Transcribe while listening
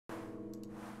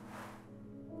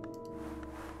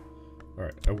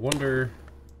Alright, I wonder...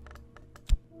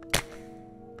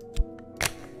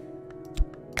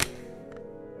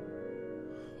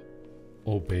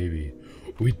 Oh, baby.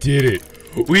 We did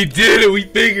it! We did it! We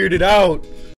figured it out!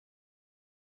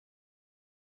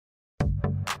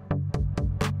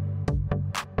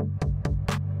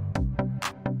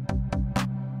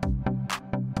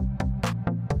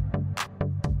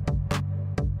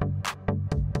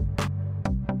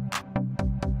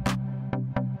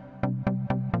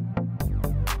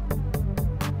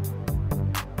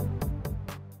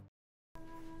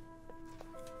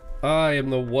 I am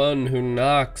the one who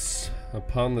knocks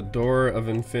upon the door of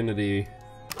infinity,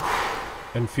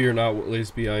 and fear not what lays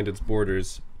behind its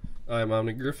borders. I am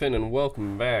Omni Griffin, and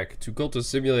welcome back to Cultist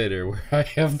Simulator, where I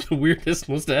have the weirdest,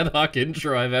 most ad hoc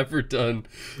intro I've ever done.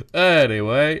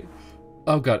 Anyway,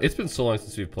 oh god, it's been so long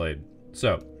since we've played.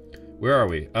 So, where are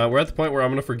we? We're at the point where I'm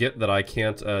gonna forget that I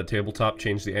can't tabletop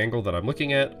change the angle that I'm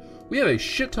looking at. We have a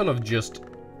shit ton of just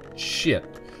shit.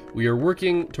 We are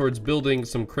working towards building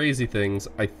some crazy things.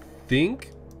 I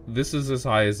think this is as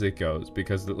high as it goes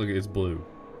because look, it's blue.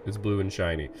 It's blue and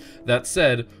shiny. That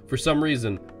said, for some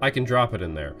reason, I can drop it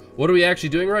in there. What are we actually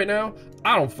doing right now?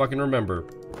 I don't fucking remember.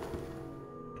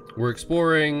 We're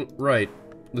exploring, right,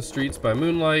 the streets by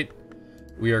moonlight.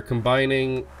 We are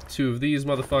combining two of these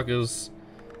motherfuckers.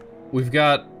 We've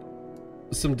got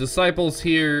some disciples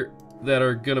here that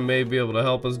are gonna maybe be able to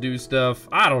help us do stuff.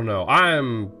 I don't know.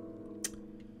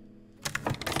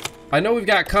 I know we've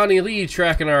got Connie Lee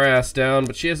tracking our ass down,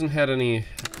 but she hasn't had any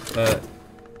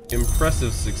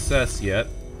impressive success yet.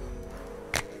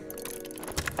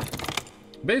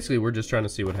 Basically, we're just trying to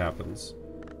see what happens.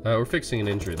 We're fixing an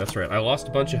injury, that's right. I lost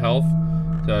a bunch of health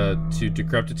to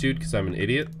decrepitude because I'm an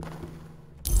idiot.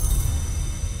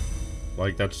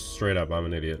 Like, that's straight up, I'm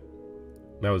an idiot.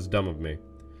 That was dumb of me.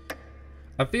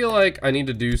 I feel like I need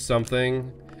to do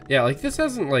something. Yeah, like, this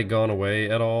hasn't, like, gone away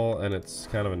at all, and it's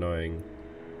kind of annoying.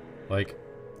 Like,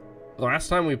 last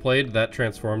time we played, that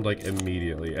transformed, like,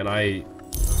 immediately, and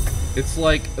it's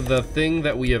like the thing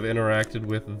that we have interacted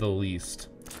with the least.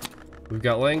 We've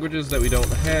got languages that we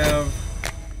don't have.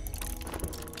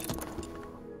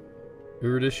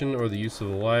 Erudition or the use of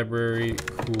the library,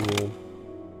 cool.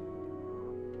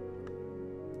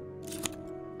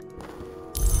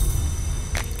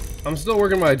 I'm still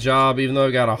working my job, even though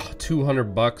I got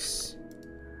 $200.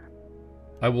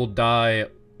 I will die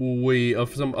way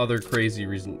of some other crazy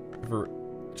reason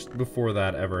before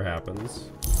that ever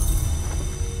happens.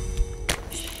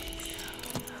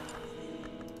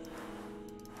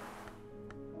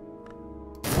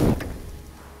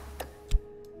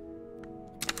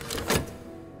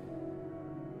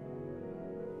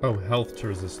 Oh, health to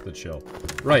resist the chill.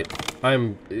 Right,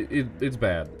 it's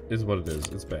bad, is what it is,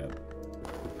 it's bad.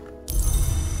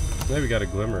 Now we got a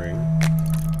glimmering.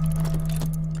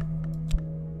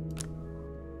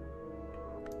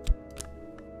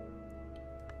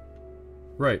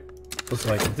 Right. It's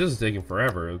like, if this is taking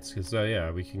forever, it's because, yeah,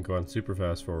 we can go on super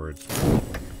fast forward.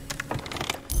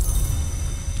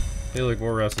 Hey, look,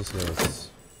 more restlessness.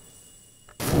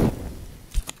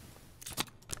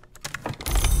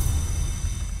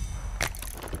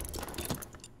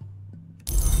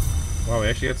 Wow, we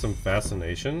actually got some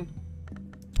fascination.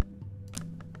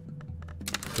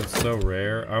 That's so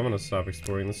rare. I'm gonna stop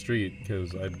exploring the street,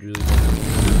 because I really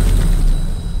don't...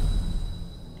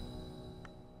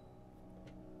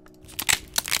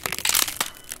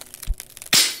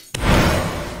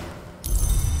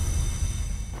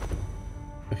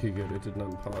 Okay, good, it did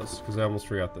not pause, because I almost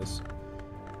forgot this.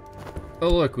 Oh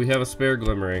look, we have a spare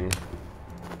glimmering.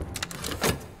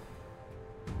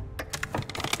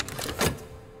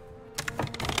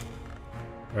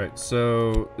 Alright,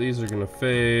 so these are gonna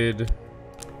fade.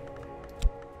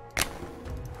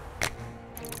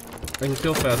 I can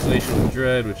kill Fascination with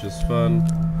Dread, which is fun.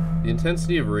 The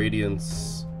Intensity of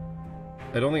Radiance,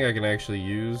 I don't think I can actually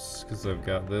use, because I've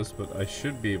got this, but I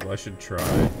should be able, I should try.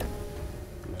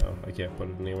 No, I can't put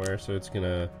it anywhere, so it's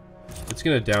gonna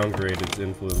downgrade its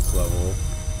influence level.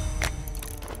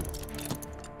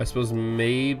 I suppose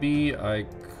maybe I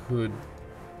could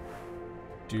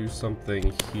do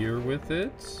something here with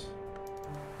it.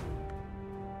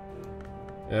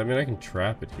 Yeah, I mean, I can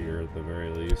trap it here at the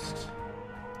very least.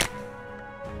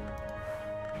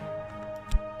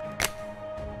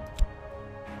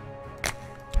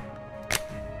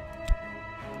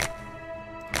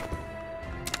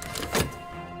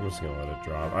 I'm just gonna let it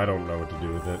drop. I don't know what to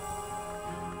do with it.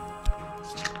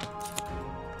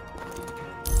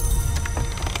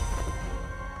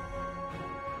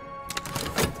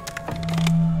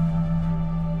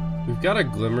 We've We've got a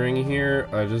glimmering here.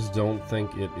 I just don't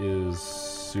think it is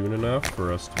soon enough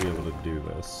for us to be able to do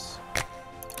this.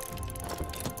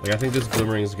 Like, I think this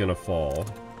glimmering is gonna fall.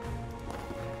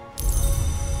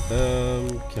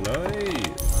 Can I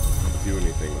do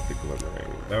anything with the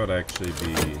glimmering? That would actually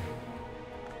be...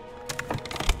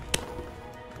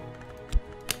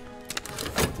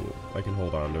 cool. I can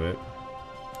hold on to it.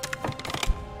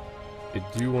 I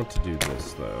do want to do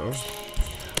this, though.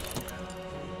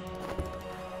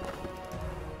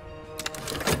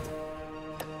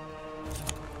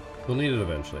 We'll need it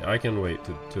eventually. I can wait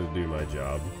to do my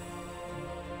job.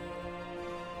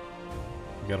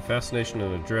 We got a fascination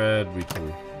and a dread. We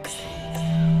can...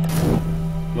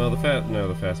 well, the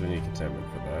fast we need contentment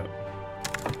for that.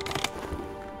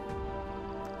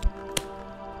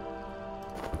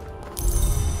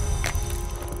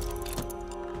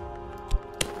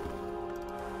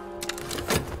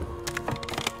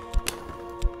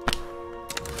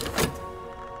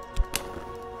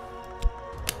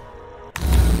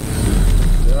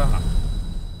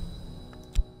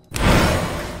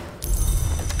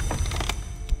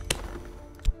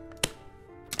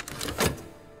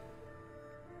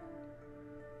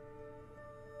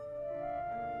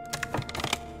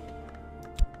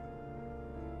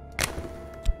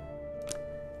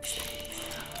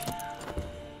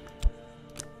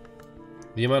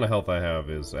 The amount of health I have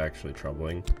is actually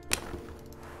troubling,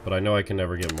 but I know I can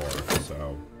never get more,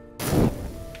 so...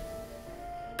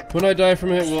 when I die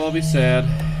from it, we'll all be sad.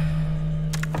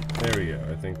 There we go.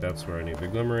 I think that's where I need the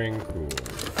glimmering. Cool.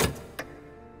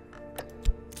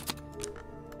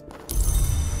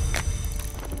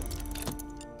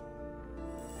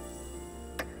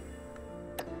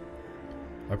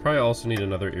 I probably also need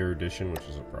another erudition, which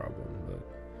is a problem, but...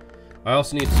 I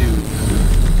also need to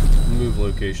move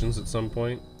locations at some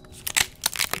point.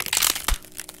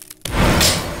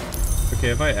 Okay,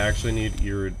 if I actually need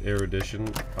erudition,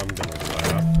 I'm gonna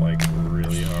laugh, like,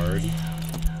 really hard.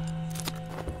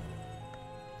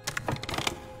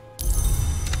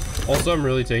 Also, I'm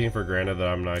really taking for granted that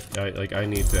I'm not, I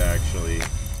need to actually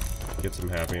get some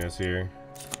happiness here.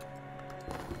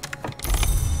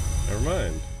 Never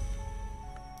mind.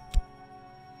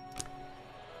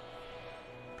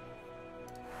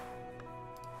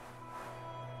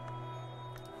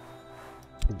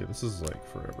 Okay, this is like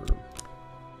forever.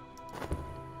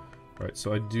 Alright,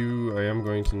 so I am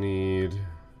going to need...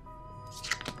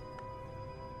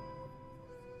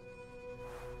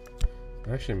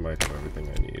 I actually might have everything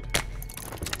I need.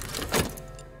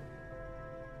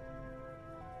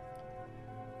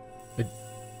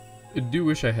 I do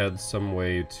wish I had some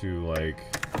way to, like,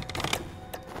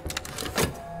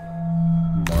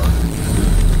 mark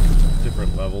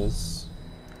different levels.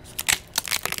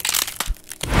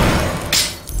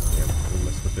 Damn, we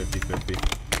missed the 50-50.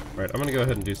 Alright, I'm gonna go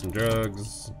ahead and do some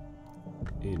drugs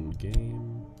in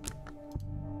game.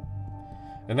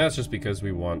 And that's just because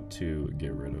we want to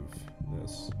get rid of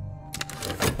this.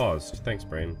 I paused. Thanks,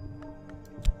 brain.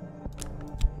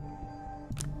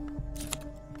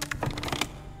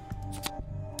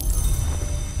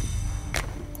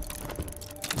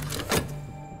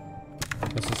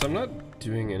 Since I'm not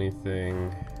doing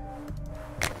anything...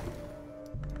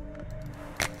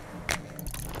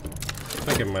 I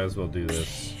think I might as well do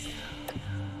this.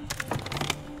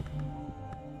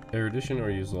 Erudition or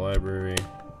use the library.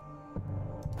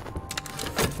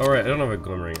 Alright, I don't have a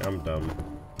glimmering. I'm dumb.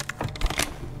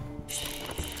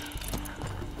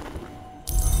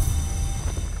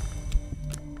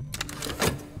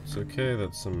 It's okay,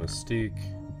 that's some mystique.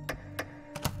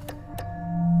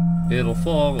 It'll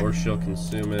fall or she'll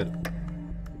consume it.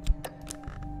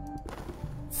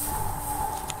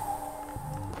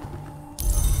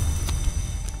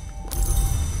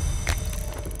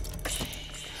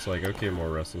 It's like, okay, more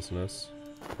restlessness.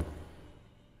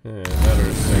 Yeah, that or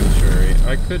a sanctuary.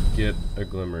 I could get a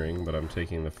glimmering, but I'm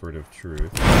taking the furtive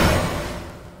truth.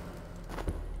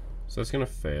 So that's gonna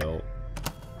fail.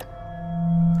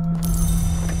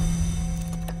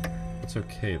 It's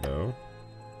okay though.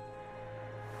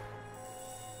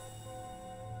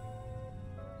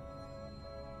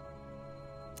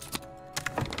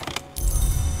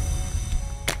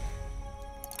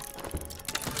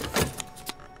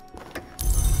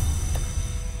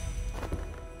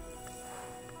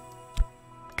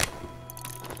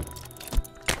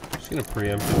 Gonna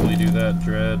preemptively do that,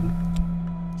 Dread.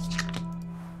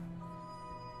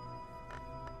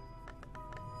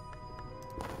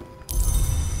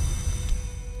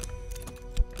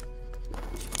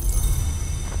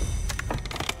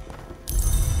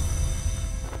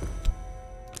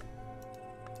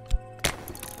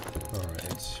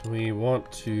 Alright, we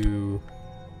want to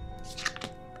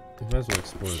We might as well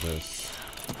explore this.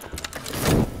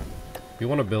 We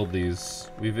want to build these.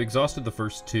 We've exhausted the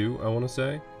first two, I want to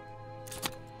say.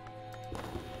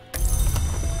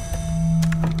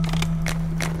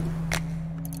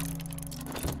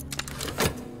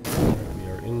 We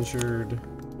are injured.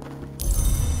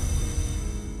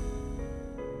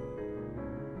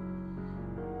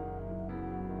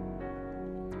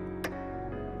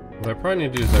 What I probably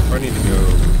need to do is I probably need to go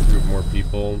recruit more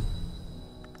people.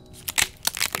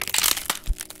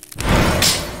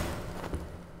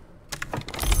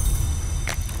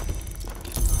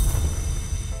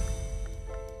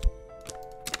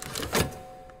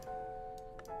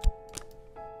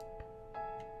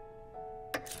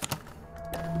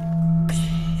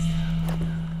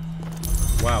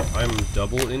 Wow, I'm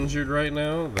double injured right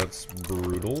now. That's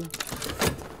brutal.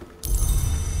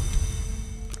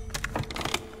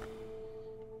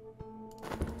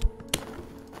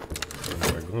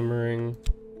 Glimmering.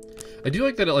 I do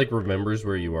like that it like remembers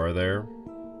where you are there.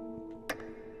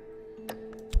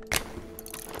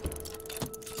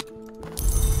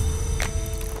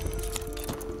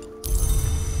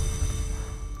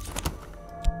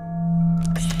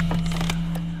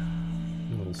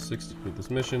 Level 60 with this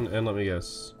mission, and let me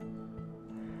guess.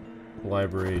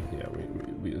 Library, yeah,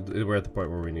 we're at the point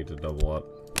where we need to double up.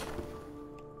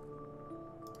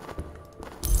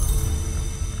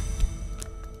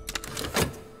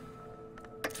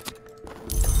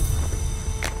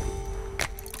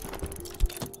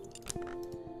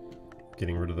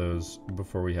 Getting rid of those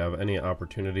before we have any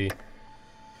opportunity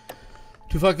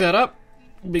to fuck that up,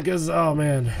 because oh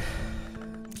man,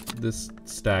 this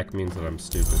stack means that I'm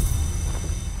stupid.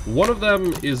 One of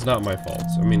them is not my fault.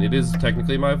 I mean, it is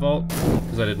technically my fault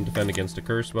because I didn't defend against a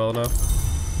curse well enough,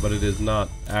 but it is not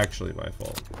actually my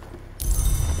fault.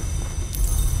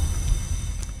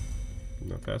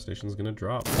 The fast station's gonna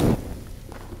drop.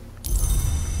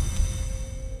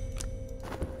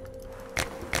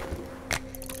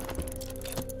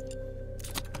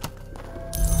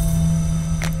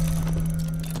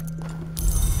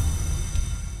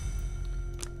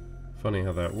 Funny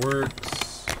how that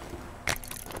works.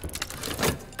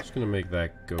 Just gonna make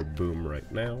that go boom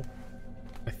right now.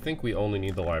 I think we only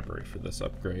need the library for this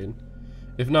upgrade.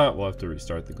 If not, we'll have to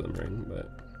restart the glimmering, but...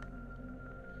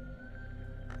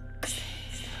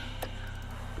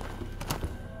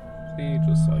 See,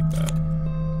 just like that.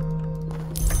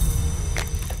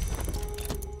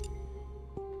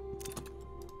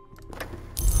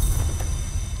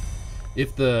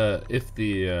 If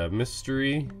the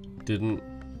mystery didn't...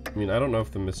 I mean, I don't know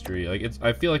if the mystery, like,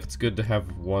 I feel like it's good to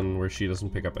have one where she doesn't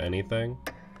pick up anything.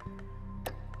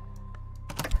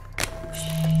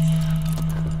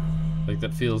 Like,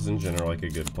 that feels in general like a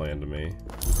good plan to me.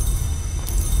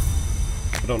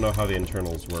 I don't know how the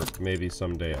internals work. Maybe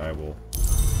someday I will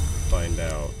find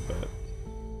out, but...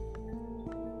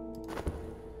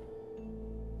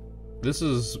 This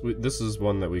is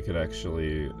one that we could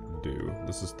actually do.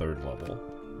 This is 3rd level.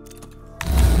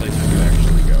 Place we can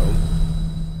actually go.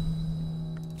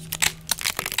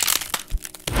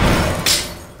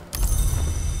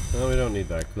 Well, we don't need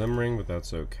that glimmering, but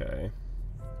that's okay.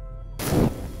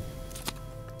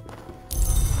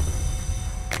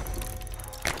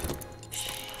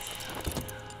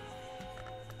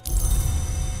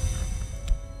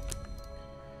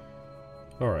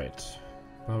 Alright.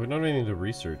 Well, we don't really need to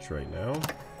research right now.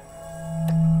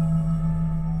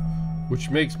 Which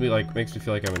makes me feel like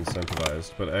I'm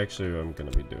incentivized, but actually I'm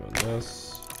gonna be doing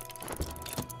this.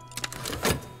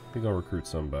 We're gonna recruit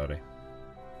somebody.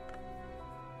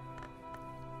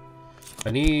 I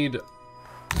need...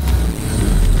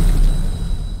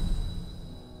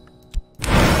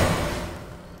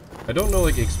 I don't know,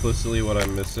 like, explicitly what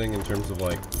I'm missing in terms of,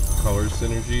 like, color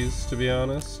synergies, to be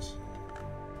honest.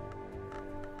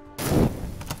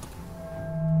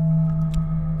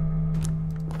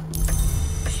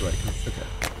 Right, okay.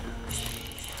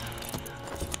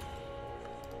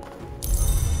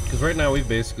 Because right now we've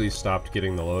basically stopped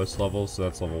getting the lowest level, so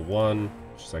that's level 1,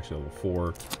 which is actually level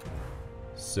 4,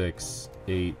 6,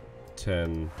 8,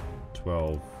 10,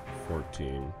 12,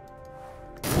 14.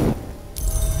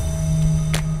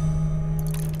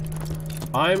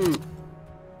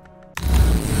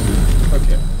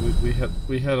 Okay,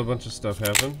 we had a bunch of stuff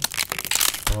happen.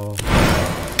 Oh.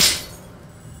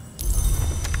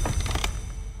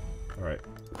 Alright.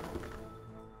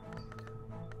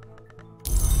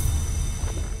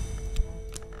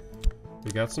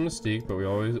 We got some Mystique, but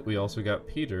we also got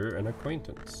Peter, an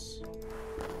acquaintance.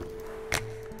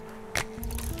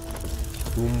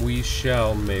 Whom we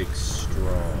shall make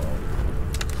strong.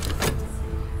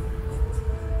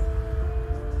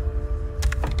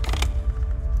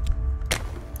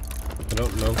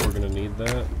 don't know if we're gonna need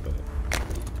that, but...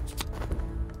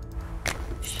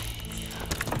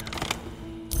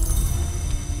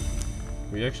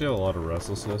 We actually have a lot of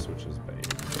restlessness, which is bad.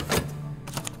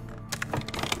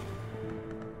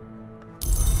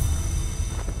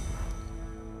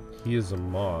 He is a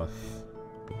moth.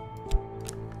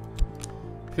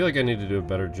 I feel like I need to do a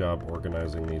better job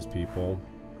organizing these people.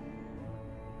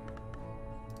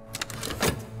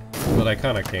 But I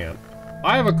kinda can't.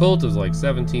 I have a cult of like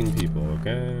 17 people,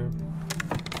 okay?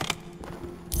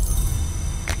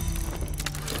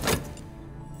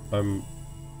 I'm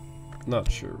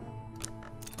not sure.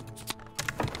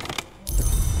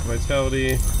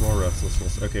 Vitality, more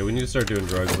restlessness. Okay, we need to start doing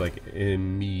drugs like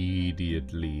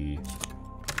immediately.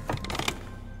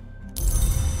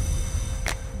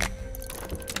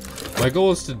 My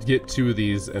goal is to get 2 of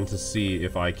these and to see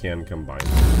if I can combine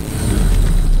them.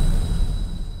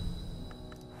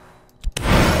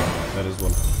 That is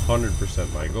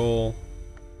 100% my goal.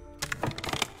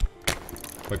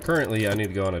 But currently, I need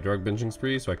to go on a drug binging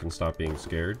spree so I can stop being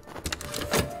scared.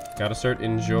 Gotta start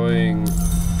enjoying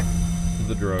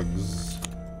the drugs.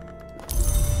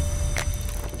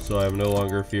 So I am no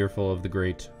longer fearful of the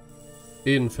great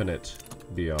infinite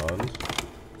beyond.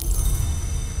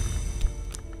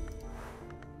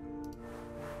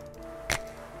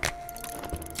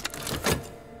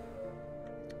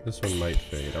 This one might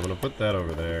fade. I'm gonna put that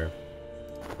over there.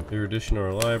 Erudition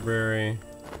or library.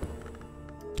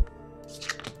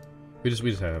 We just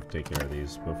have to take care of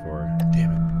these before.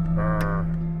 Damn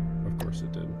it. Of course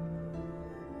it did.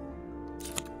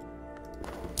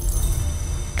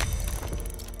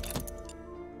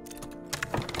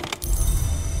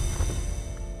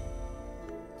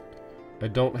 I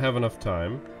don't have enough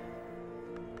time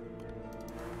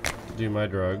to do my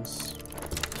drugs.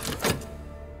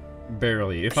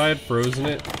 Barely. If I had frozen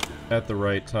it at the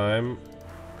right time,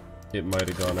 it might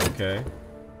have gone okay.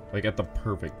 Like at the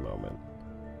perfect moment.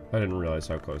 I didn't realize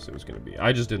how close it was going to be.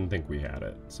 I just didn't think we had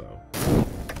it, so.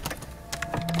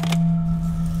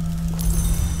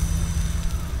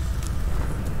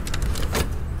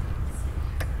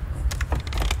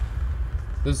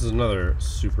 This is another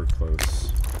super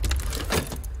close.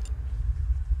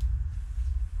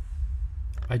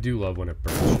 I do love when it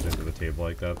burns into the table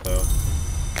like that, though.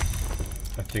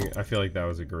 I feel like that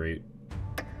was a great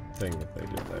thing that they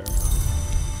did there.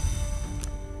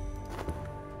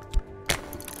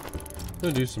 I'm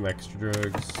gonna do some extra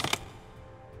drugs.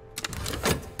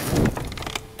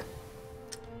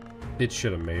 It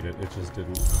should have made it, it just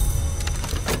didn't.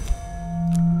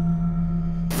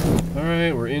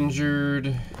 Alright, we're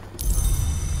injured.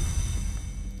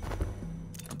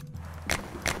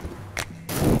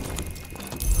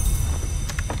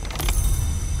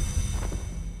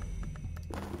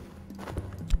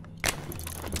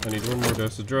 I need one more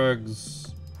dose of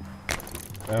drugs.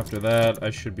 After that, I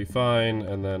should be fine,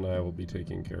 and then I will be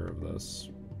taking care of this.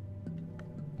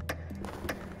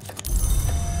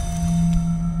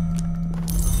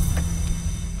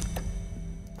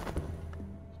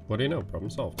 What do you know? Problem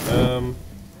solved.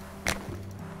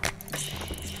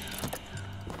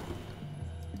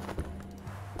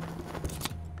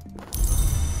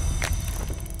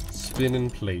 Spinning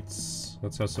plates.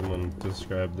 That's how someone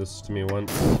described this to me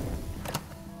once.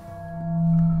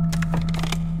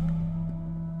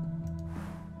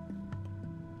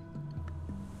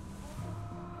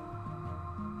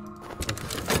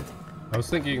 I was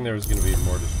thinking there was going to be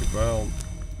more district. Well,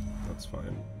 that's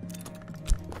fine.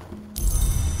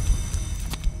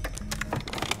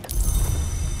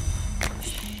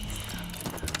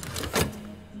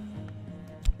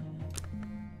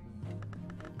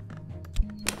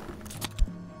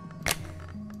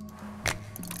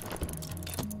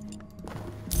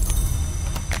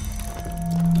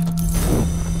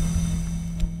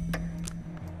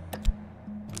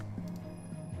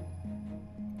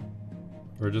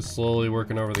 We're just slowly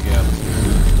working over the gaps here.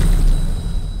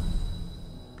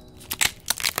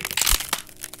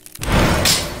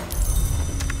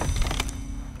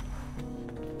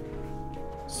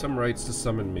 Some rights to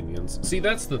summon minions. See,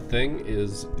 that's the thing,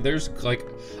 is there's like,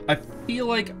 I feel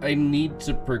like I need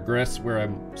to progress where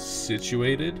I'm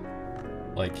situated,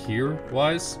 like here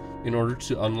wise, in order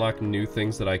to unlock new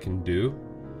things that I can do.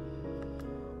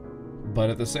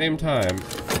 But at the same time,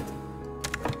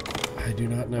 I do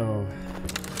not know.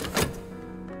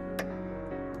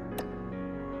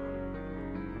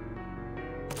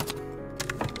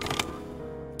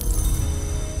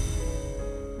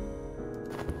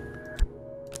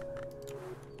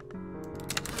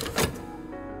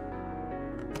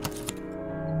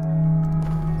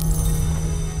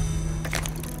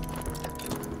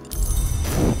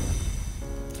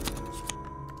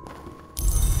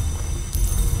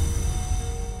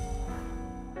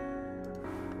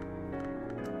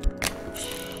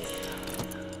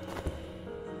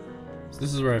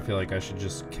 This is where I feel like I should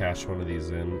just cash one of these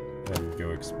in and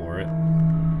go explore it.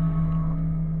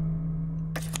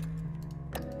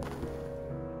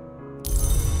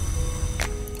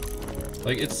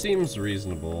 Like, it seems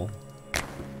reasonable.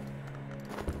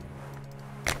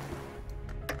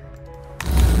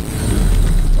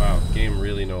 Wow, game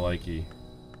really no likey.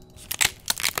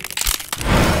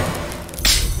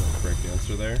 Correct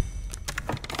answer there.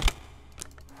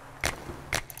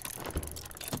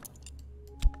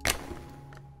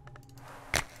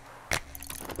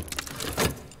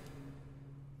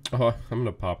 Oh, I'm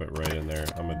gonna pop it right in there.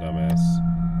 I'm a dumbass.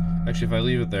 Actually, if I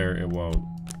leave it there, it won't.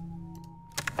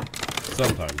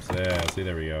 Sometimes. Yeah, see,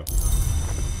 there we go.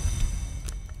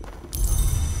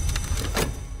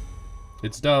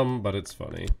 It's dumb, but it's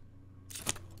funny.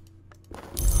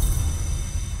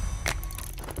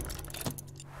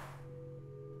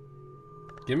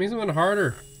 Give me something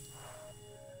harder.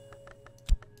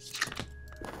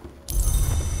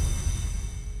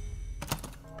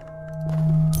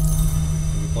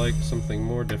 I would like something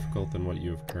more difficult than what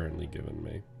you have currently given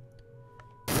me.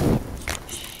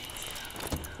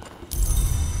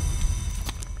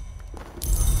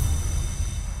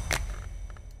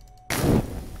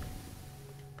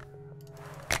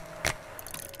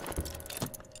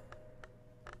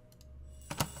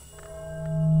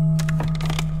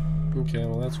 Okay,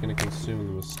 well that's gonna consume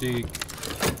the mystique.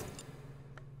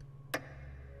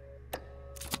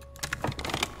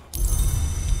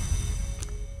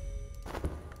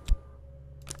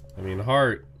 I mean,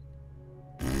 heart.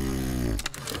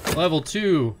 Level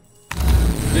 2.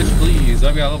 Bitch, please.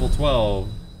 I've got level 12.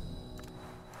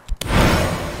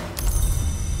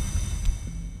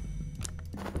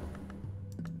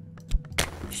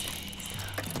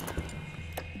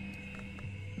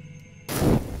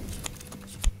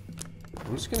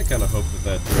 I'm just gonna kind of hope that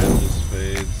that dread just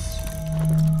fades.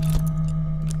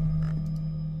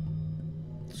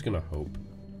 Just gonna hope.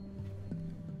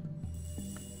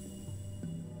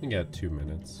 I think I had 2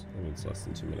 minutes. I mean, it's less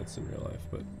than 2 minutes in real life,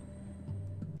 but...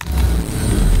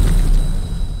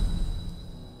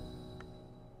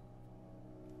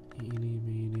 Eeny,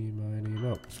 meeny, miny,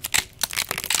 mo.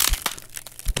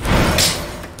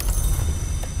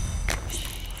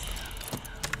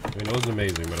 I mean, it wasn't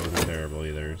amazing, but it wasn't terrible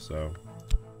either, so...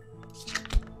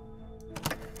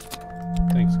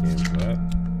 Thanks, game, for that.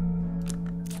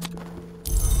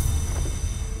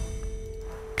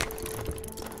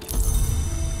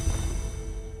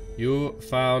 You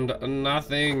found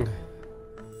nothing.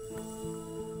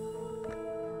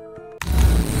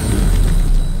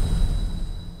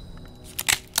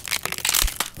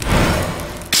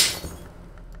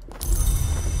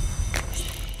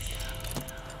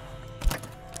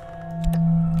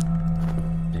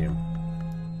 Damn.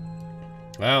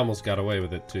 I almost got away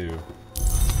with it too.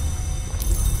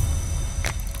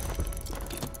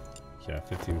 Yeah,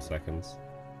 15 seconds.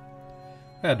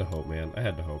 I had to hope, man. I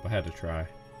had to hope. I had to try.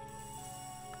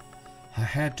 I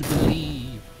had to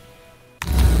believe.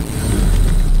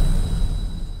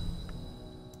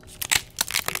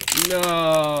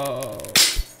 No.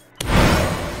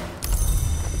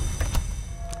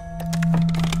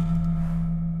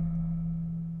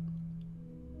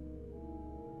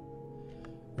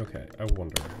 Okay, I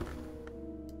wonder.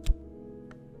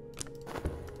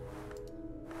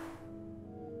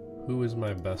 Who is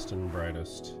my best and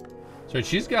brightest? So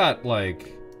she's got,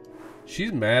 like...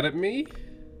 She's mad at me?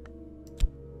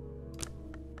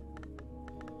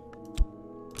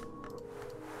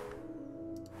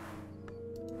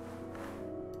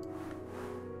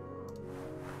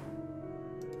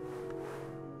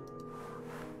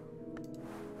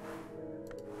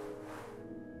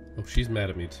 Oh, she's mad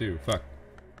at me too. Fuck.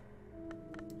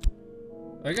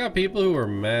 I got people who are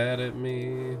mad at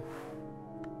me.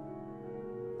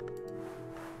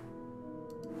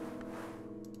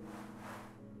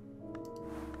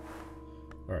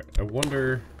 Alright, I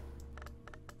wonder...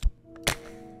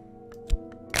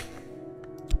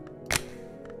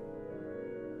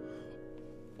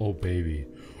 Oh, baby.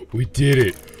 We did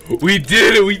it! We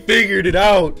did it! We figured it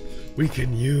out! We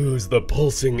can use the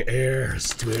pulsing airs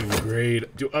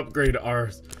to upgrade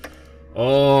ours.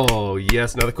 Oh,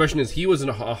 yes. Now the question is, he was in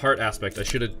a heart aspect. I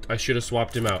should have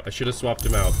swapped him out. I should have swapped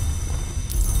him out.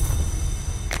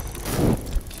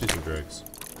 Let's do some drugs.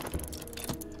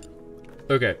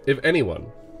 Okay, if anyone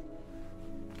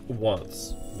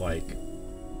wants, like,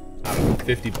 I don't know,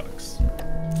 50 bucks.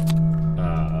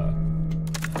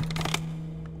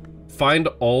 Find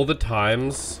all the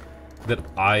times that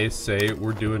I say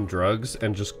we're doing drugs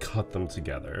and just cut them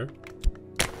together.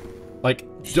 Like,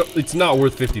 it's not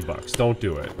worth 50 bucks. Don't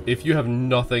do it. If you have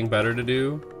nothing better to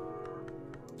do,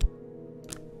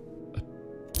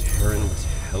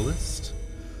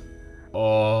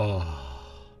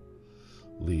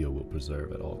 Leo will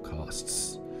preserve at all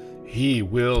costs. He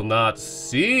will not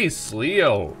cease,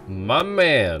 Leo, my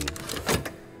man.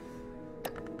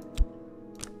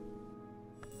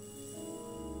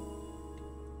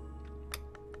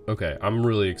 Okay, I'm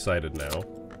really excited now.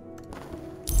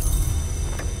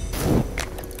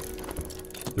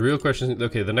 The real question is,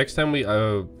 okay, the next time we,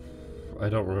 I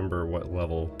don't remember what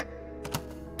level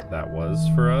that was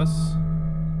for us.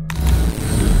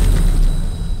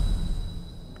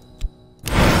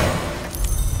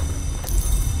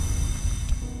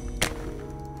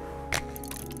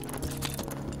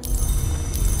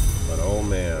 But oh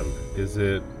man, is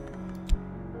it...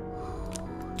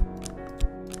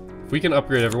 If we can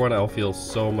upgrade everyone, I'll feel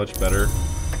so much better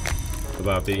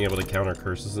about being able to counter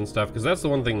curses and stuff, because that's the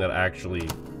one thing that actually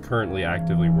currently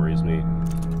actively worries me,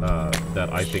 that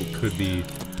I think could be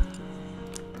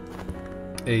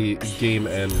a game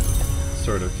end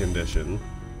sort of condition.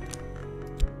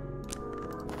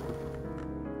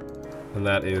 And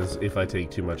that is if I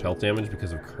take too much health damage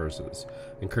because of curses.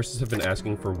 And curses have been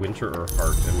asking for winter or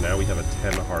heart, and now we have a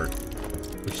 10 heart,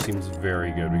 which seems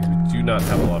very good because we do not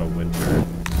have a lot of winter.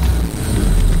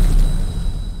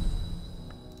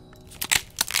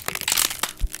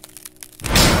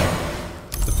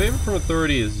 The favor from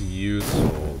authority is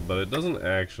useful, but it doesn't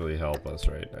actually help us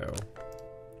right now.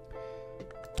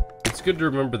 It's good to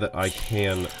remember that I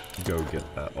can go get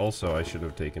that. Also, I should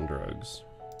have taken drugs.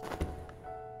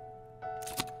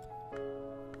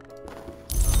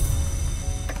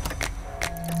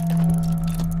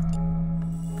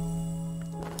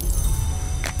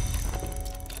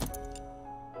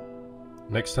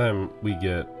 Next time we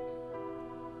get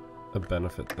a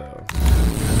benefit, though.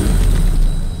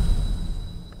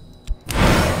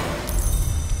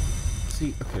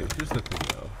 See, okay, here's the thing,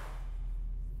 though.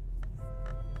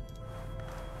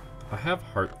 I have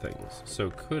heart things, so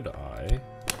could I...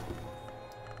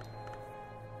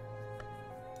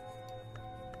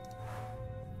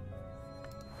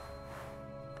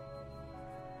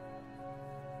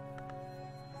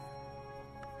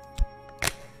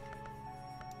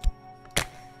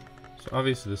 So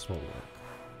obviously this won't work.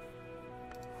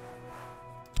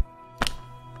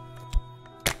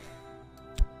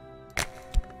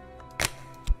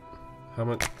 How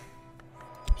much?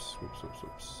 Oops, oops, oops,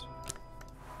 oops.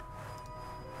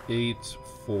 8,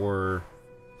 4,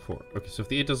 4. Okay, so if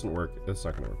the 8 doesn't work, that's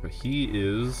not gonna work. But he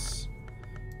is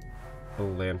a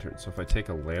lantern. So if I take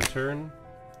a lantern,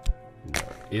 no.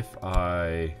 If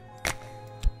I...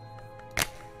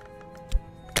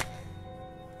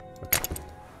 Okay.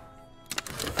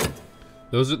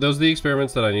 Those are the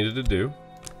experiments that I needed to do.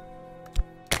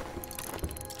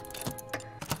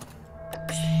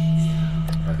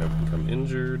 I have become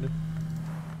injured.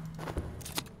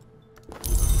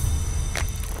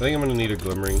 I think I'm gonna need a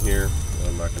glimmering here, but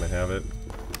I'm not gonna have it.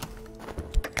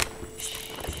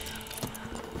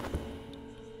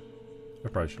 I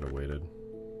probably should have waited.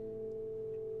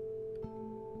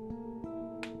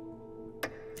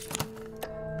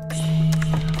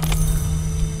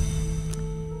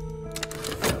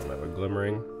 I don't have a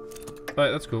glimmering.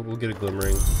 Alright, that's cool. We'll get a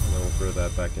glimmering, and then we'll throw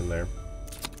that back in there.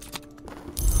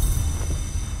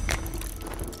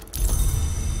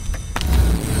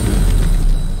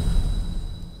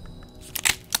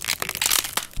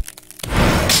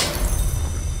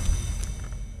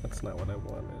 Not what I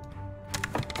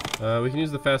wanted. We can use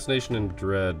the fascination and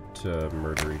dread to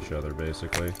murder each other,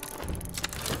 basically.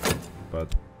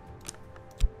 But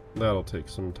that'll take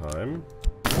some time.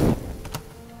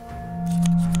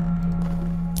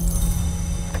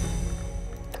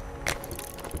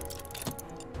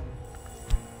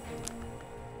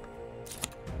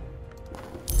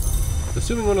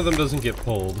 Assuming one of them doesn't get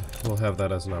pulled, we'll have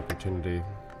that as an opportunity.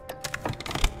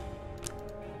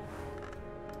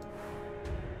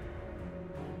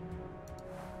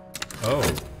 Oh.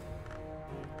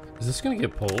 Is this gonna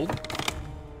get pulled?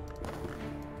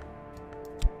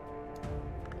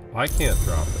 I can't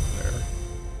drop it there.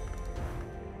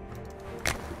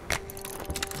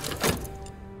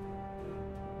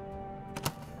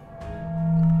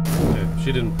 Okay,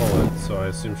 she didn't pull it, so I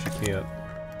assume she can't.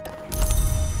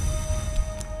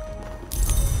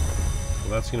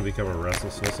 Well, that's gonna become a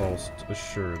restlessness almost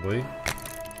assuredly.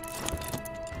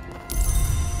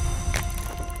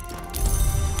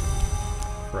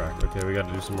 Correct. Okay, we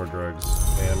gotta do some more drugs.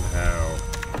 And how?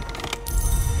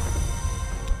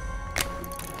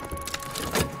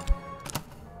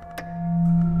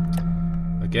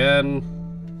 Again.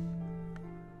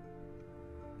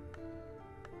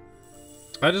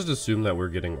 I just assume that we're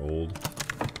getting old.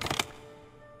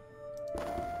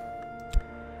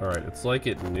 Alright, it's like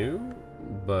it knew,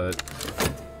 but...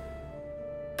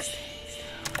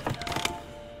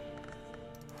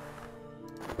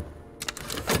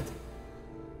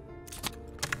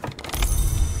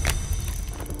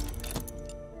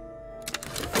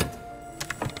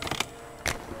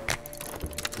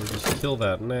 kill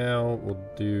that now. We'll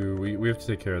do... We have to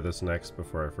take care of this next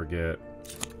before I forget.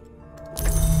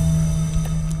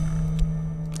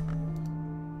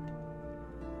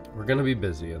 We're gonna be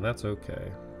busy, and that's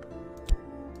okay.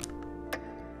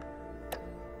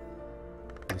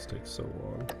 This takes so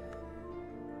long.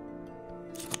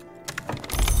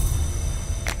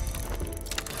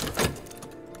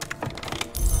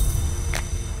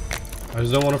 I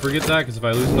just don't want to forget that, because if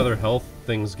I lose another health,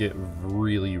 things get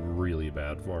really, really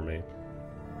bad for me.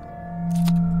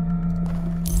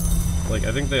 Like,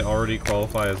 I think they already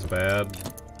qualify as bad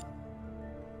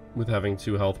with having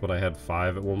 2 health, but I had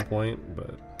 5 at one point,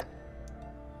 but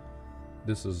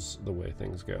this is the way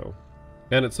things go.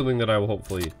 And it's something that I will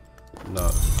hopefully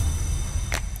not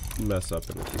mess up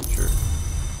in the future.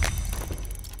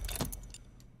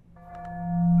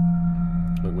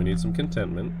 Look, we need some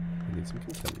contentment. We need some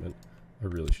contentment. I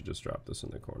really should just drop this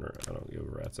in the corner. I don't give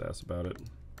a rat's ass about it.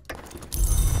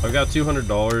 I've got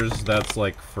 $200. That's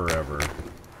like forever.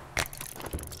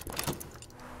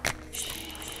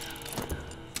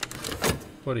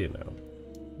 What do you know?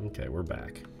 Okay, we're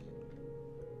back.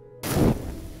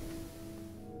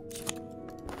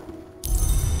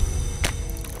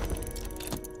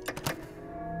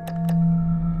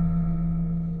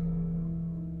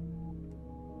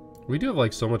 We do have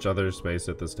like so much other space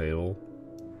at this table.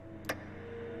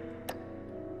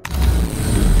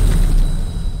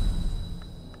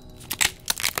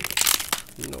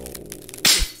 No.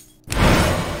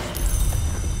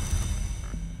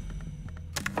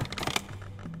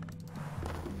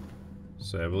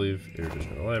 So I believe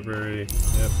irrigation in the library.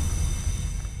 Yep.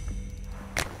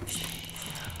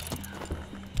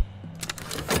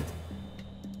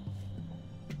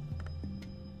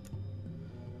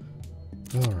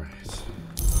 All right.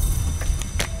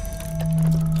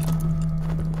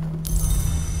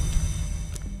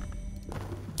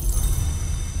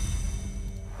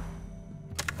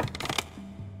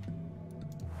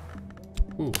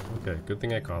 Ooh, okay, good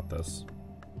thing I caught this.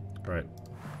 Alright.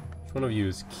 Which one of you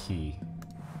is key?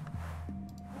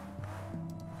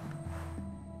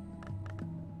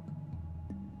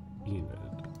 Enid.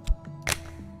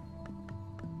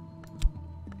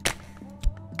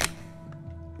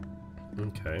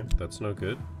 Okay, that's no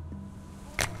good.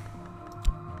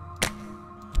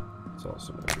 It's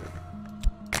also no good.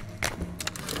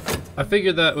 I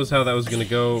figured that was how that was gonna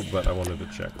go, but I wanted to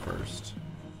check first.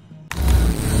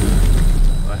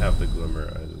 I have the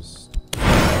glimmer, I just...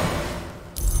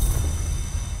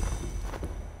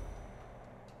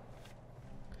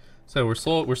 So we're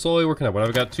slowly working up. When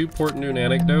I've got 2 Port Noon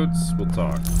anecdotes, we'll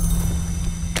talk.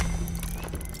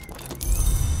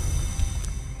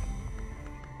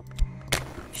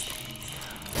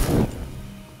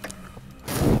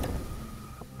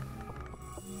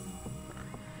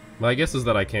 My guess is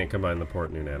that I can't combine the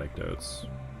Port Noon anecdotes.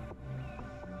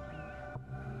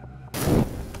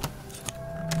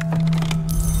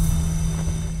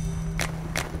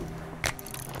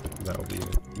 That'll be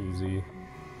easy.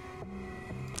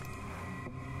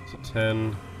 It's a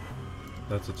 10.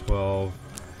 That's a 12.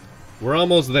 We're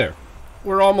almost there.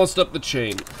 We're almost up the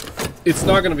chain. It's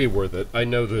not going to be worth it. I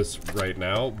know this right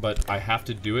now, but I have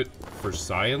to do it for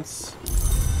science.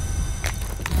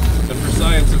 And for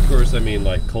science, of course, I mean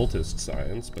like cultist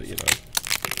science, but you know.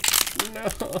 No.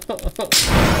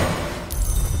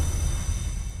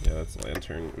 Yeah, that's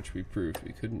Lantern, which we proved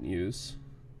we couldn't use.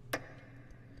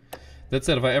 That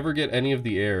said, if I ever get any of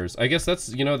the heirs, I guess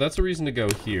that's, you know, that's a reason to go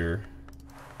here.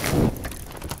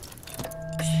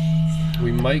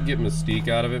 We might get Mystique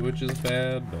out of it, which is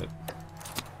bad, but...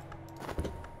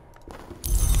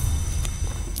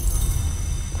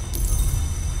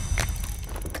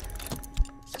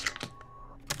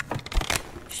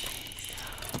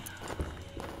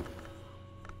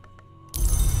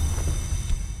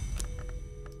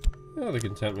 Oh, the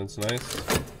contentment's nice.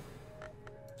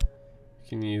 We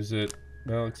can use it,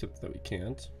 well, except that we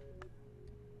can't. So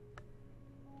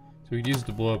we could use it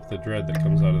to blow up the dread that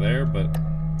comes out of there, but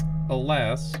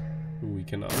alas, we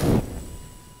cannot.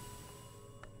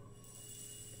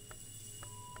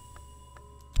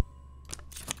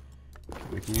 Okay,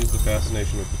 we can use the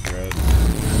fascination with the dread.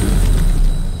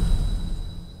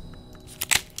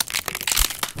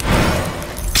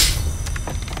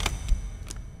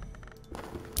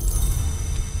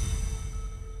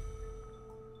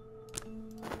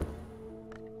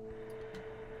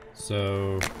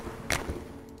 So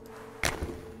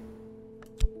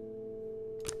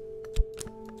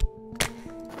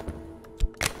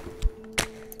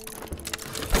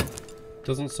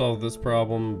doesn't solve this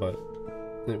problem, but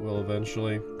it will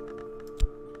eventually.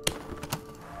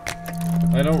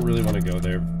 I don't really want to go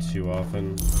there too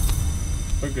often.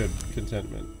 Oh good,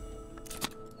 contentment.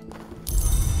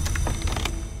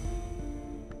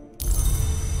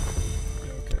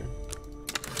 Okay.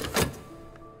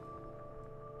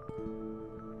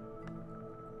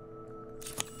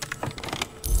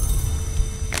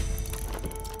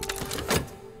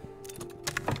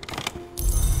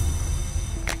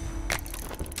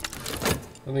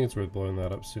 I think it's worth blowing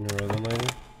that up sooner rather than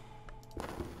later.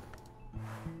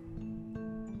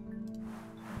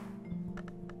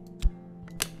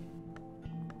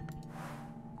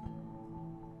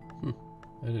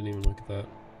 I didn't even look at that.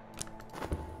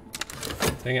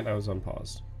 Dang it, I was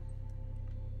unpaused.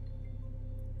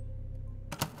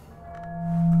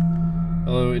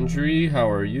 Hello, Injury, how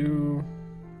are you?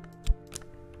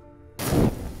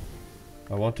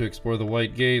 I want to explore the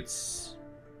White Gates.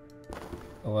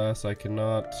 Alas, I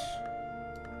cannot.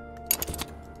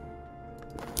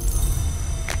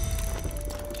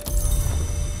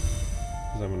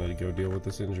 Because I'm gonna go deal with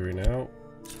this injury now.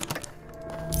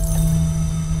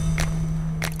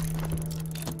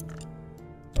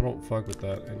 I don't fuck with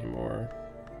that anymore.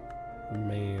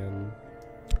 Man.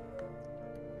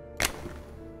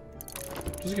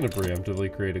 Just gonna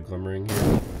preemptively create a glimmering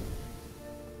here.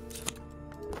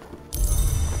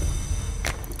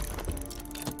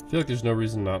 I feel like there's no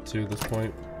reason not to at this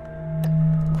point.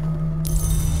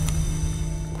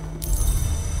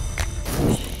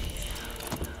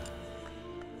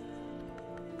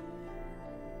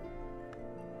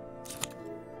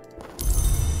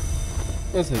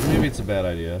 Listen, maybe it's a bad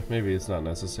idea. Maybe it's not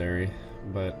necessary,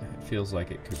 but it feels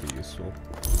like it could be useful.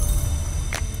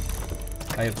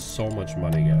 I have so much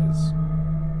money, guys.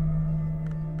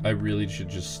 I really should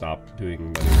just stop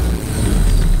doing money.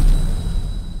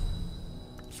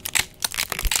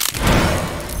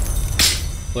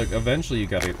 Look, eventually you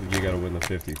gotta win the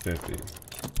 50-50.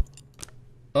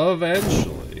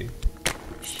 Eventually.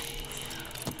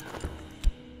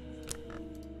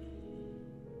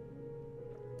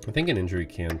 I think an injury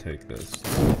can take this.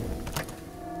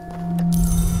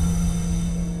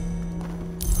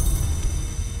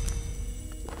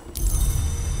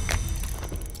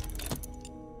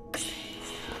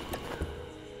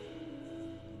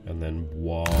 And then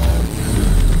wall.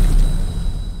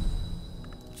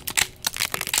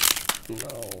 No.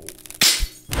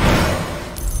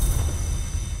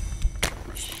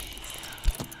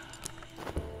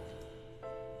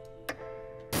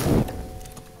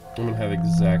 I'm gonna have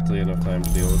exactly enough time to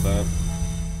deal with that.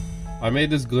 I made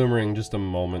this glimmering just a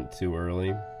moment too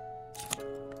early.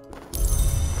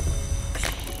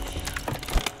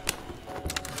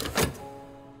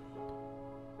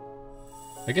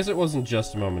 I guess it wasn't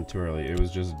just a moment too early, it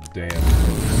was just damn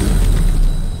close.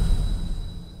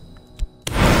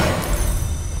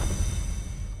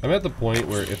 I'm at the point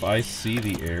where if I see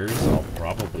the airs, I'll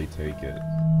probably take it,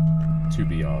 to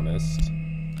be honest.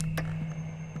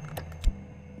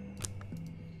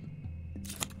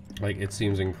 Like, it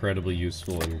seems incredibly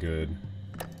useful and good.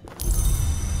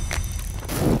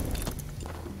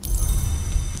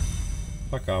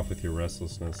 Fuck off with your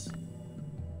restlessness.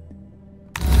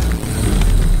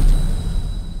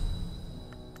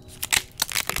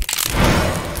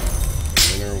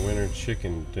 Winner, winner,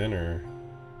 chicken dinner.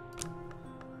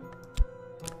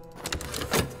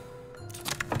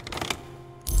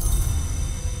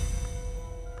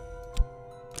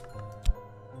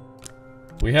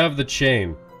 We have the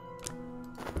chain.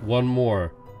 One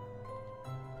more.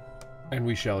 And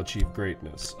we shall achieve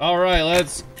greatness. Alright,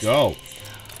 let's go.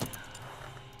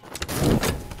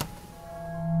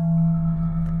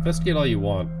 Investigate all you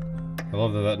want. I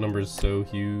love that that number is so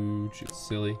huge. It's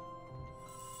silly.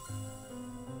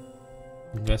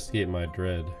 Investigate my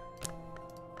dread.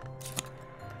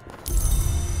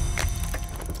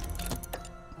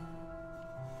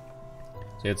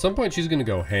 See, at some point she's gonna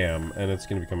go ham, and it's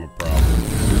gonna become a problem.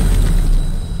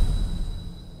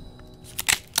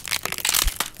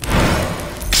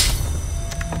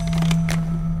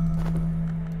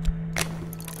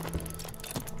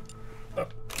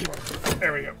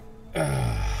 There we go.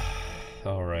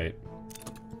 Alright.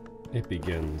 It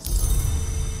begins.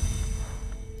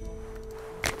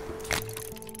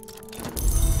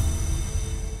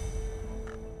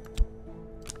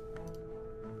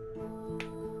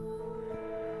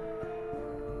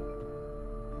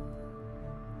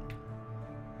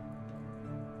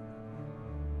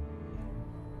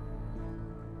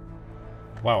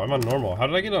 Wow, I'm on normal. How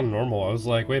did I get on normal? I was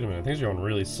like, wait a minute, things are going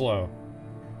really slow.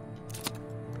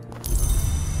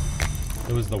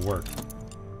 It was the work.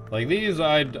 Like these,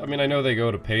 I mean, I know they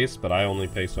go to pace, but I only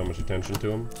pay so much attention to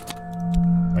them.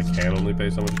 I can only pay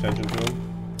so much attention to them.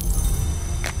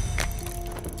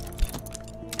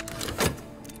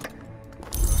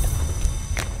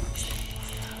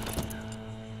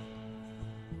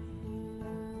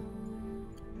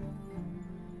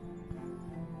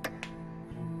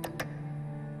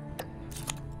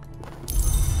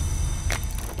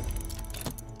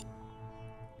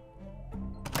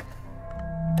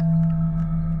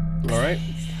 Alright,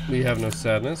 we have no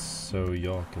sadness, so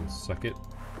y'all can suck it.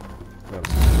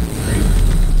 That's great.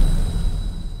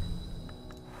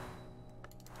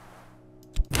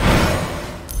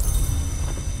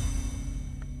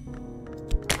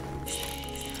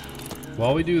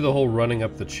 While we do the whole running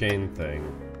up the chain thing,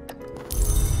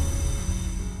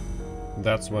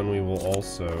 that's when we will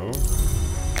also...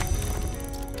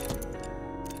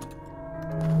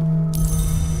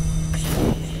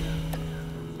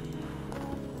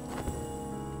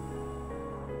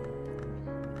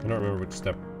 I don't remember which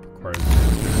step requires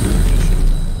addition.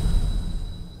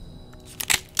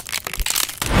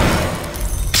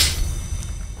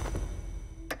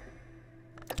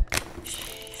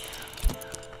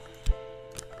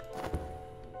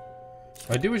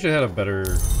 I do wish I had a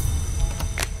better...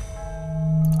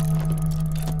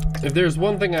 If there's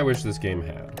one thing I wish this game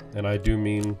had, and I do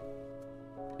mean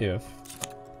if,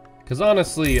 because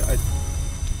honestly,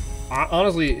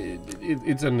 honestly,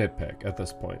 it's a nitpick at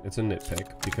this point. It's a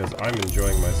nitpick because I'm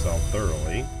enjoying myself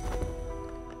thoroughly,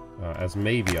 as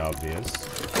may be obvious.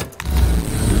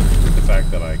 The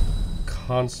fact that I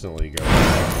constantly go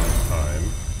time,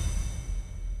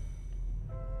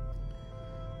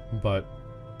 but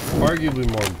arguably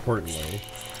more importantly,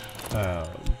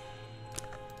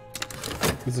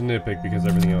 it's a nitpick because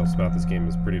everything else about this game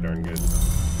is pretty darn good.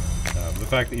 The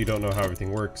fact that you don't know how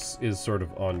everything works is sort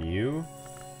of on you.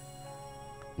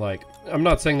 Like, I'm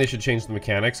not saying they should change the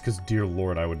mechanics, because dear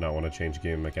lord, I would not want to change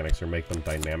game mechanics or make them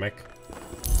dynamic.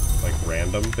 Like,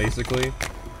 random, basically.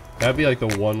 That'd be like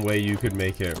the one way you could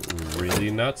make it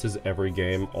really nuts, is every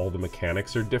game, all the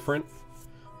mechanics are different.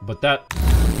 But that...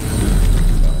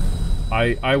 no.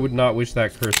 I would not wish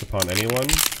that curse upon anyone.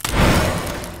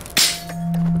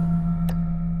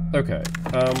 Okay,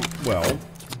 well...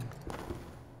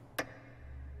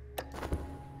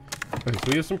 Okay, so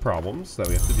we have some problems that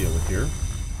we have to deal with here.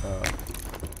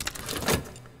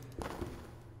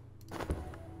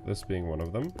 This being one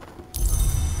of them.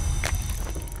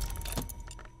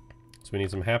 So we need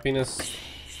some happiness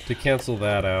to cancel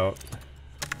that out.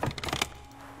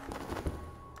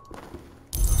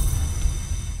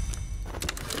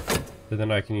 And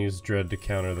then I can use dread to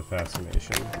counter the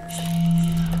fascination.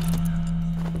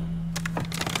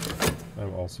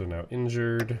 I'm also now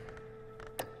injured.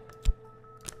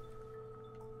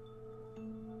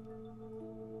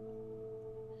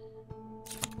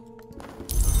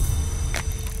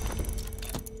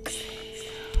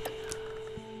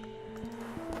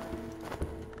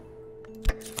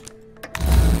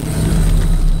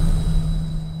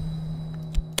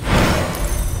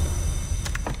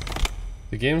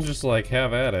 The game's just like,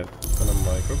 have at it. And I'm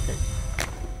like, okay.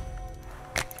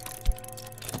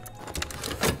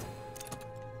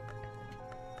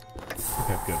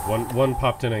 Okay, good. One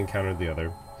popped in and countered the other.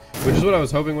 Which is what I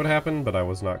was hoping would happen, but I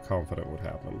was not confident would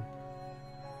happen.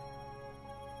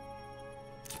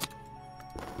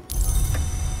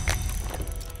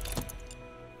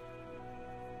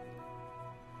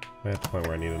 I'm at the point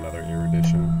where I need another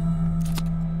erudition.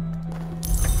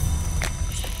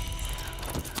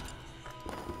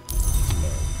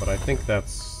 But I think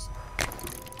that's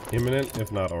imminent,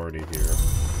 if not already here.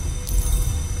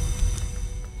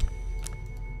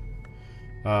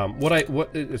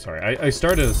 Sorry, I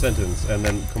started a sentence and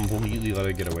then completely let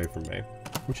it get away from me,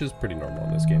 which is pretty normal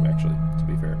in this game, actually, to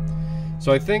be fair.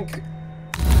 So I think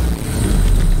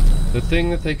the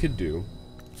thing that they could do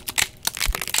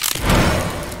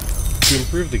to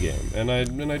improve the game, and I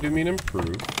do mean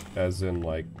improve, as in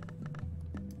like,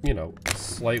 you know,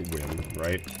 slight win,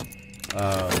 right?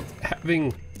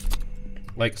 Having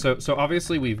like so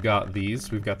obviously we've got these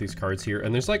cards here,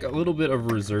 and there's like a little bit of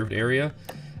a reserved area,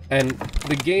 and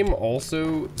the game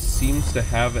also seems to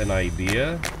have an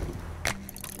idea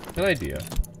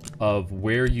of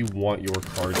where you want your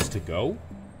cards to go,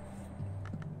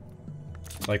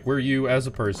 like where you as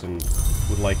a person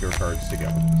would like your cards to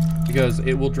go, because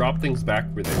it will drop things back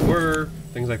where they were,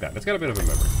 things like that. It's got a bit of a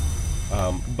memory,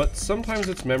 but sometimes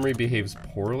its memory behaves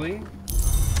poorly.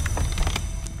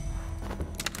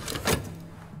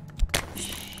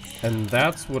 And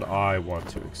that's what I want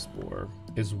to explore,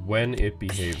 is when it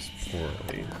behaves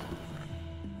poorly.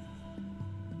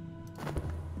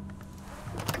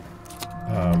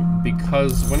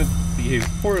 Because when it behaves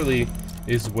poorly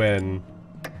is when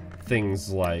things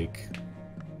like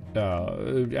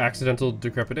accidental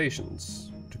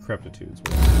decrepitudes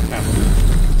will happen.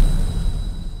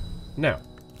 Now,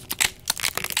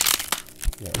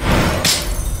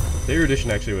 the erudition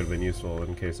actually would have been useful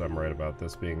in case I'm right about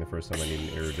this being the first time I need an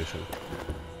erudition.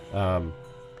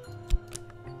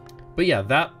 But yeah,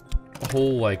 that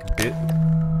whole like bit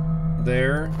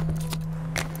there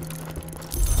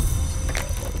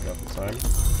time.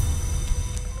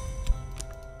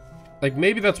 Like,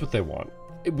 maybe that's what they want.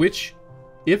 Which,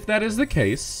 if that is the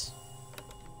case,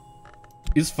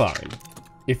 is fine.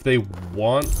 If they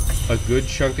want a good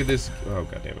chunk of this... Oh,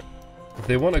 goddammit. If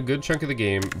they want a good chunk of the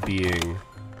game being...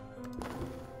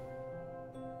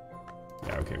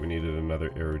 Yeah, okay, we needed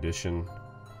another erudition,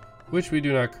 which we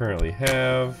do not currently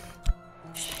have,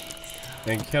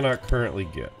 and cannot currently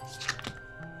get.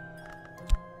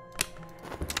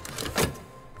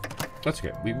 That's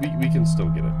okay. We can still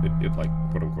get it. It like,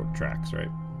 quote-unquote, tracks, right?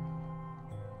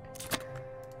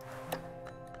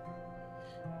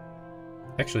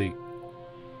 Actually,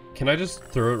 can I just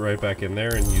throw it right back in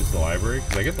there and use the library?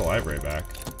 Because I get the library back.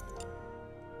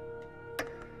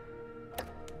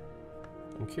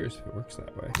 I'm curious if it works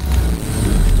that way.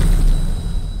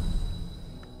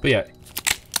 But yeah.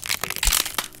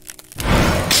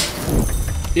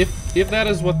 If that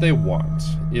is what they want,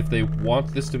 if they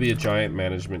want this to be a giant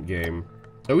management game,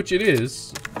 which it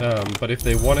is, but if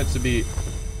they want it to be...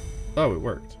 Oh, it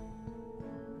worked.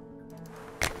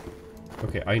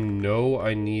 Okay, I know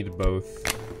I need both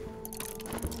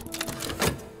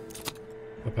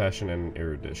a passion and an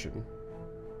erudition.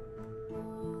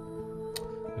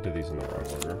 I did these in the wrong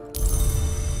order.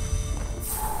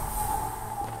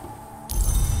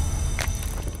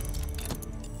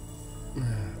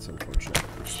 That's unfortunate.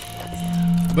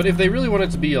 But if they really want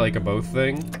it to be like a both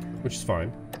thing, which is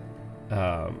fine,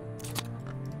 then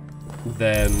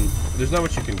there's not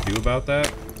much you can do about that.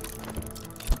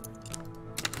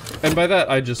 And by that,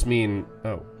 I just mean...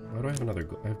 Oh, why do I have another...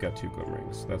 I've got 2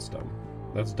 glimmerings. That's dumb.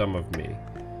 That's dumb of me.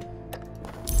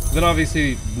 Then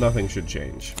obviously, nothing should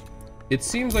change. It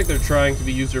seems like they're trying to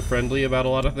be user-friendly about a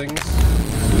lot of things,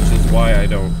 which is why I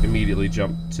don't immediately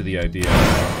jump to the idea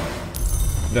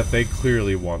that they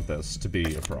clearly want this to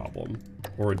be a problem,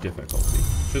 or a difficulty.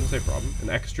 Shouldn't say problem, an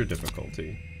extra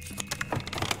difficulty.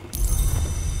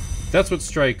 That's what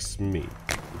strikes me,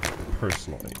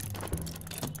 personally.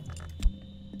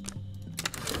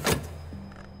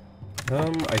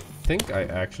 I think I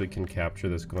actually can capture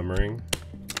this glimmering.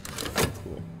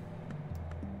 Cool.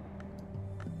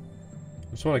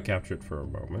 I just want to capture it for a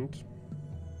moment.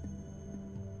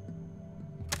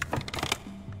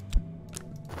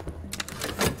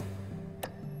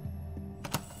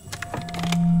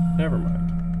 Never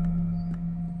mind.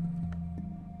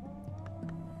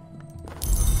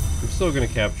 I'm still going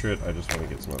to capture it, I just want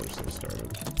to get some other stuff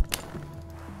started.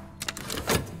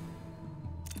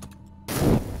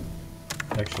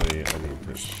 Actually, I need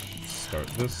to start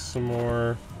this some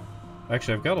more.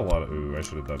 Actually, I've got a lot of... Ooh, I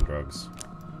should have done drugs.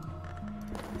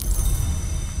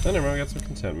 Oh, never mind, I got some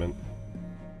contentment.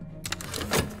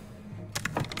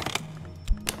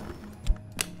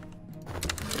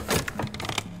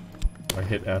 I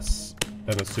hit S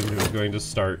and assumed it was going to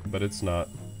start, but it's not.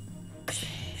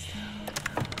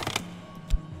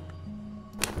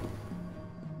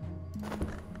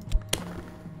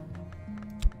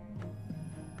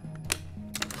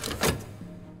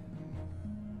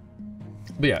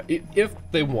 But yeah, if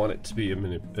they want it to be a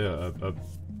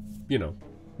you know,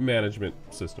 management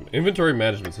system, inventory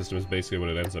management system is basically what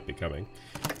it ends up becoming,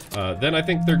 then I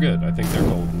think they're good. I think they're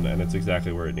golden, and it's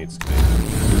exactly where it needs to be.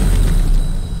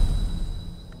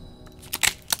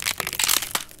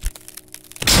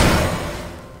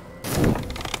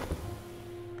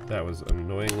 That was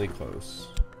annoyingly close.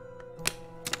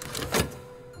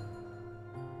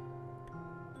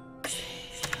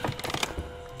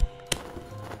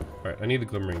 Alright, I need the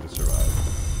glimmering to survive.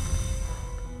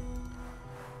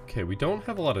 Okay, we don't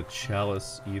have a lot of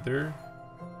chalice either.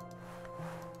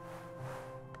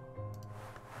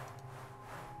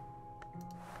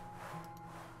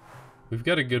 We've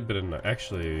got a good bit of...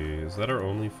 Actually, is that our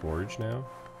only forge now?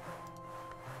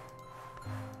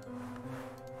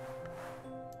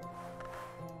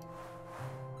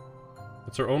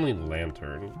 It's our only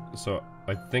lantern, so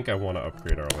I think I want to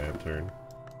upgrade our lantern.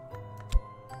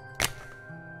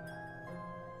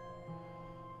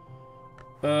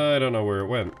 I don't know where it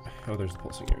went. Oh, there's the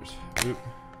pulsing ears. Oop.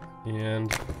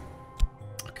 And...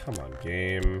 Oh, come on,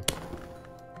 game.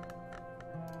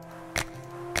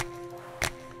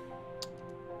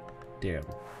 Damn.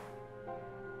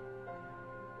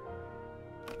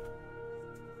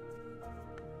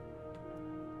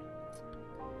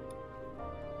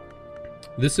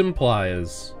 This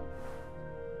implies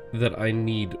that I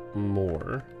need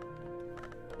more.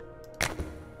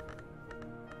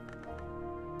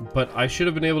 But I should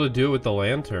have been able to do it with the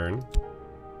lantern.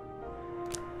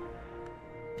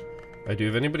 Do you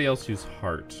have anybody else use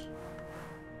heart?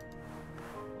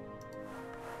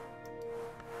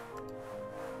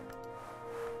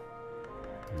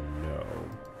 No.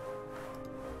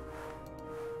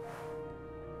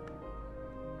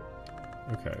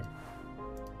 Okay.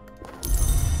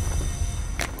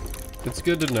 It's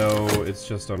good to know, it's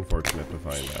just unfortunate to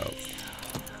find out,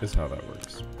 is how that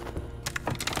works.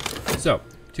 So,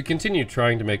 to continue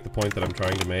trying to make the point that I'm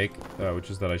trying to make, which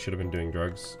is that I should have been doing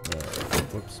drugs.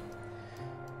 Whoops.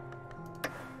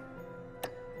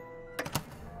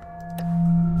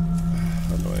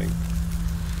 Annoying.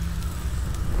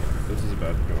 Yeah, this is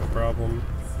about to become a problem.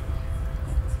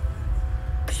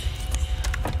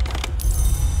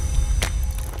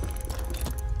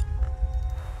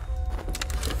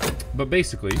 But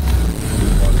basically,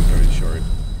 long story short,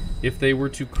 if they were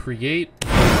to create a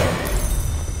way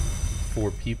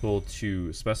for people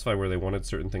to specify where they wanted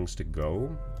certain things to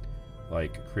go,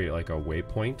 like create like a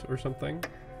waypoint or something,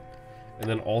 and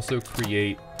then also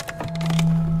create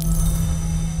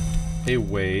a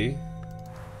way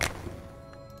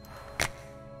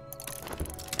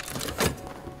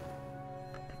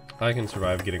I can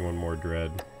survive getting one more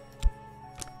dread.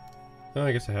 Oh,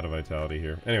 I guess I had a vitality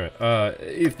here. Anyway,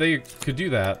 if they could do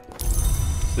that,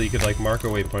 so you could like mark a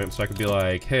waypoint, so I could be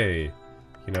like, hey,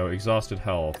 you know, exhausted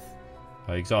health,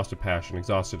 exhausted passion,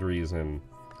 exhausted reason,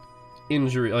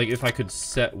 injury, like if I could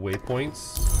set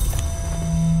waypoints.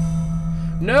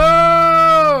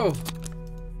 No!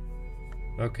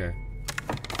 Okay.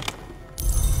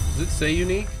 Does it say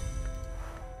unique?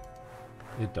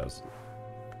 It doesn't.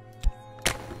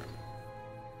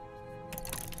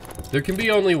 There can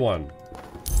be only one.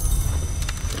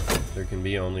 There can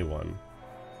be only one.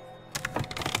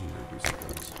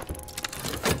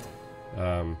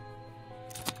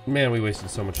 Man, we wasted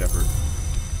so much effort.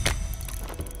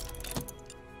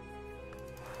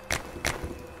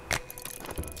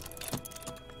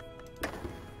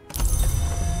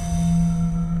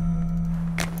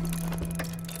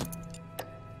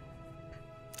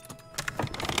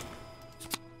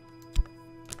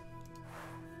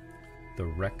 The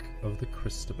wreck of the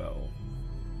Christabel.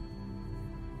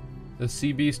 The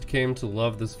sea beast came to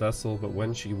love this vessel, but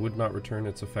when she would not return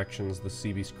its affections, the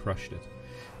sea beast crushed it.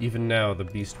 Even now, the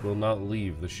beast will not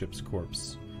leave the ship's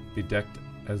corpse. Bedecked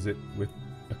as it with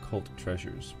occult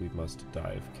treasures, we must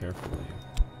dive carefully.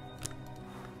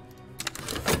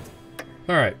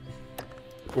 Alright.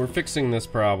 We're fixing this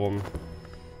problem.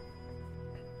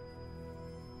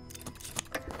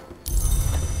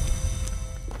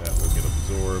 That will get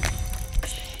absorbed.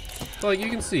 Like, you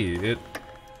can see, it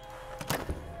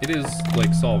is,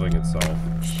 like, solving itself.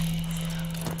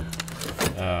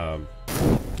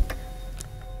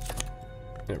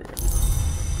 There we go.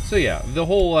 So yeah, the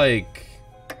whole, like...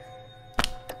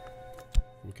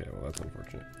 Okay, well, that's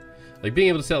unfortunate. Like, being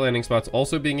able to set landing spots,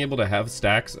 also being able to have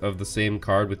stacks of the same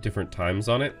card with different times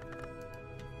on it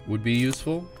would be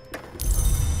useful.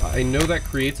 I know that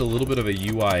creates a little bit of a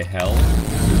UI hell.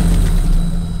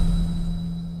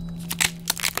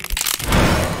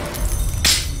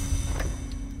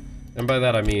 And by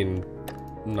that I mean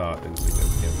not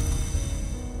insignificant.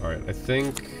 Alright, I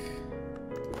think...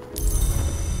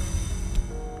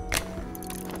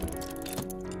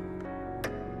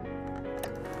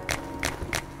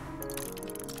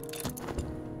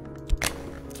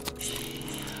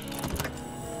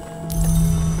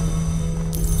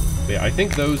 Yeah, I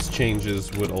think those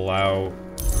changes would allow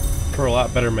for a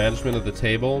lot better management of the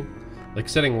table. Like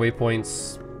setting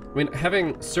waypoints... I mean,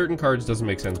 having certain cards doesn't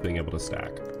make sense being able to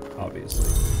stack. Obviously.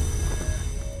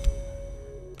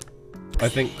 I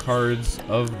think cards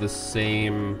of the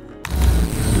same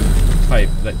type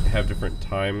that have different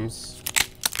times,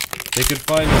 they could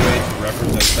find a way to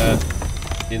represent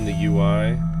that in the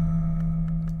UI.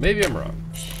 Maybe I'm wrong.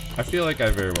 I feel like I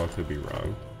very well could be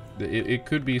wrong. It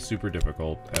could be super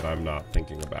difficult, and I'm not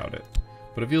thinking about it.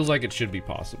 But it feels like it should be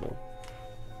possible.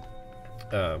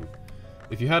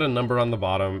 If you had a number on the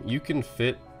bottom, you can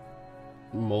fit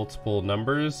multiple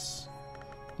numbers.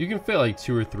 You can fit like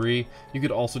 2 or 3. You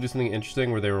could also do something interesting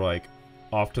where they were like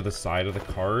off to the side of the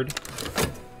card.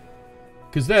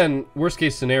 Because then, worst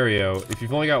case scenario, if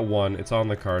you've only got 1, it's on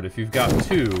the card. If you've got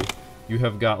 2, you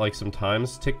have got like some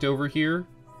times ticked over here.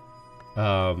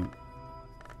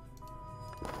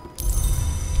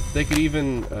 They could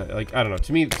even like, I don't know.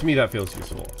 To me that feels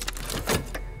useful.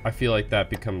 I feel like that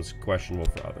becomes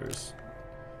questionable for others.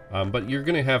 But you're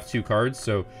gonna have 2 cards,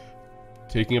 so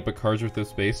taking up a card's worth of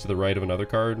space to the right of another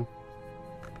card,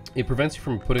 it prevents you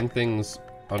from putting things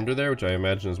under there, which I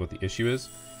imagine is what the issue is.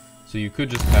 So you could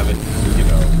just have it, you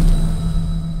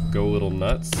know, go a little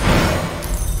nuts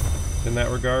in that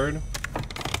regard.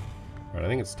 Alright, I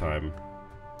think it's time.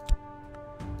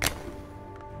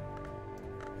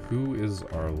 Who is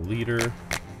our leader?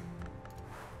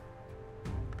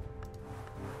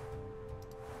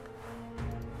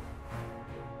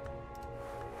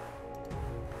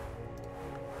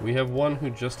 We have one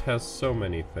who just has so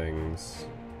many things.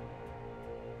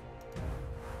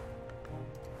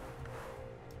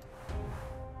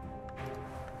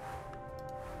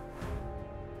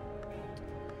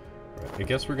 Right, I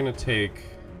guess we're gonna take...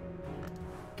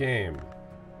 Game.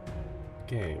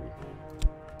 Game.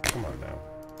 Come on now.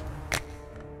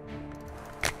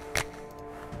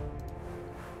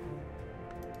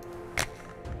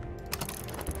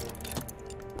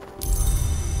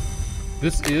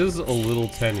 This is a little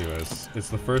tenuous. It's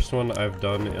the first one I've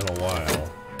done in a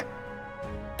while.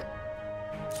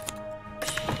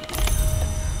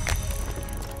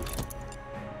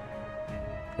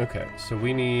 Okay, so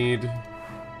we need...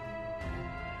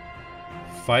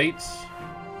 Fight.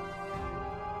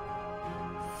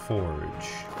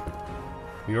 Forge.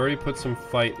 We already put some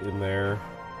fight in there.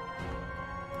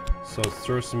 So let's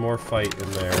throw some more fight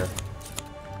in there.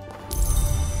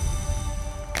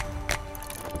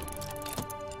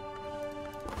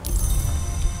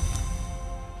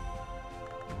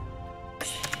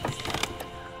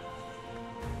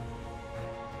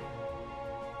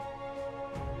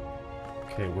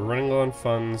 Okay, we're running low on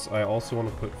funds. I also want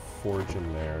to put forge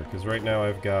in there, because right now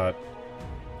I've got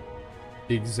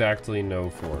exactly no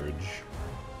forge.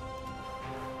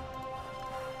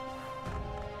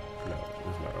 No,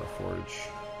 he's not our forge.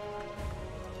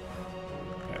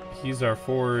 Yeah, he's our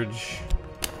forge.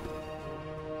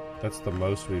 That's the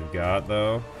most we've got,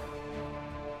 though.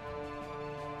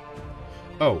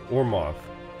 Oh, or moth.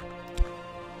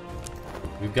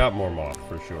 We've got more moth,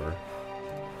 for sure.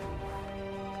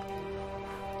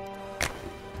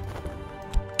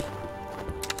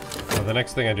 The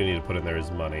next thing I do need to put in there is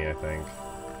money, I think.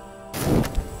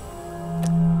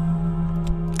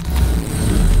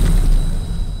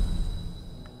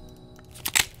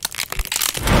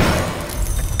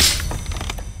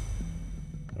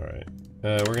 Alright.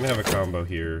 We're gonna have a combo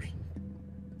here.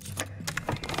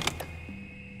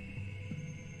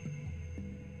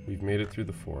 We've made it through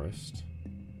the forest.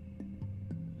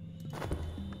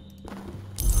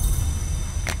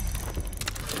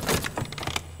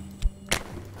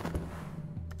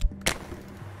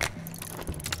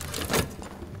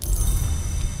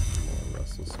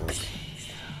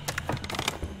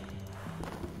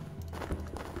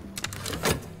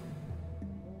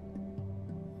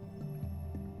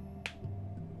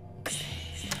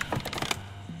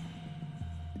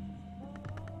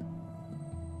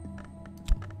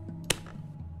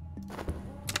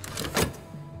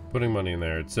 Putting money in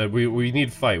there. It said we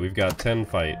need fight. We've got 10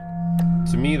 fight.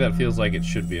 To me, that feels like it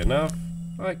should be enough.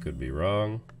 I could be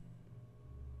wrong.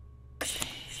 The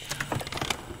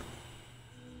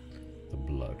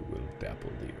blood will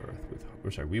dapple the earth with...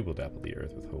 Or sorry, we will dapple the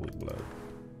earth with holy blood.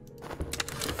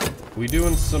 We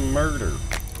doing some murder.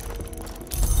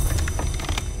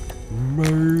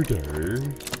 Murder?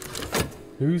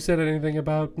 Who said anything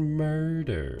about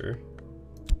murder?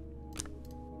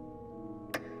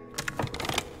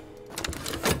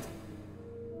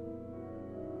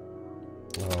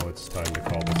 Oh, it's time to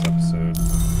call this episode.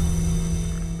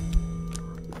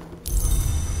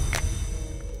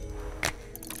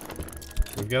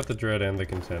 We've got the dread and the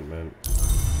contentment.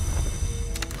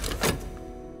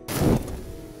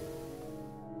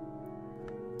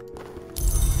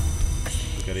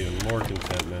 We've got even more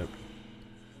contentment.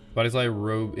 Bodies lie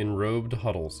in robed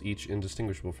huddles, each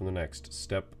indistinguishable from the next.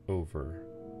 Step over.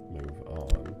 Move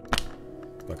on.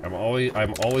 Look, I'm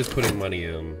always putting money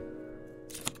in.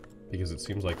 Because it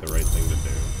seems like the right thing to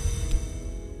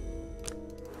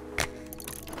do.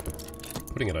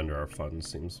 Putting it under our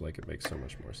funds seems like it makes so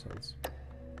much more sense.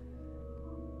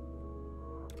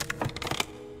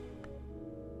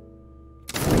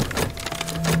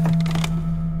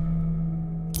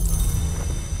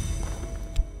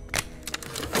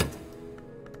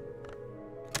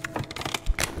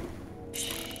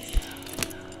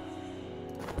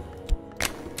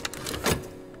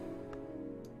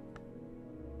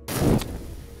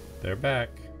 They're back.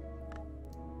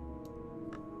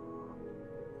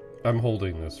 I'm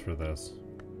holding this for this.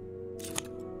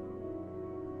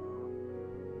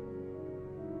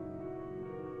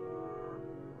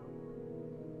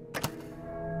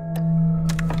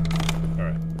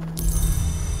 Alright.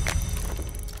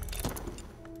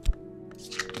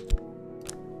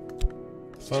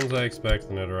 The funds I expect,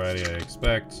 the notoriety I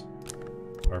expect.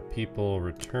 Our people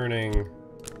returning,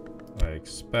 I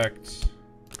expect.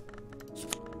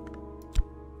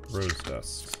 Rose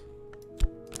dust.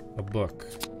 A book.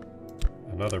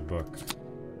 Another book.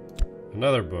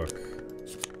 Another book.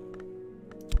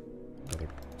 Another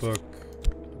book. Another book.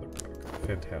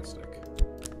 Fantastic.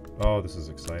 Oh, this is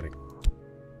exciting.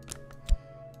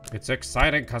 It's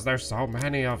exciting because there's so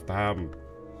many of them.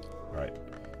 Alright.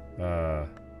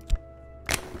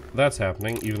 That's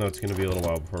happening, even though it's going to be a little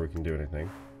while before we can do anything.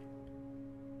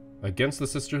 Against the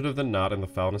Sisterhood of the Knot and the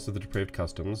foulness of the depraved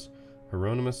customs,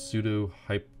 Hieronymus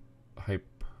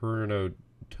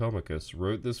Pseudo-Hypernotomachus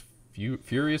wrote this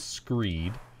furious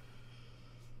screed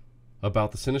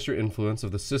about the sinister influence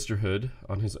of the Sisterhood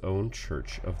on his own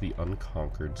Church of the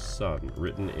Unconquered Sun,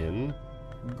 written in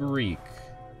Greek.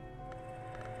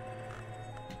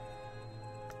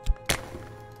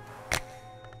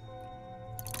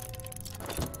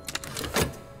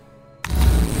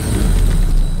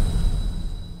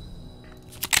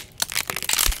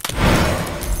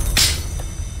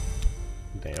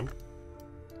 Damn.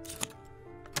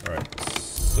 Alright,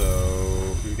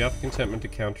 so we've got the contentment to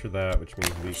counter that, which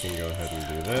means we can go ahead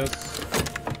and do this.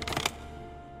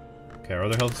 Okay, our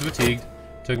other health is fatigued.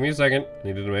 Took me a second.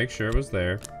 Needed to make sure it was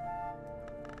there.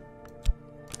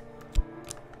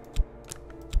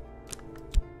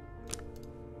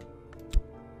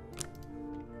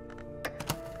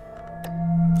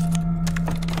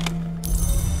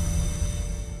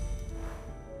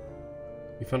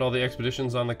 You found all the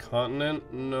expeditions on the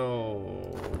continent?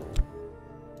 No.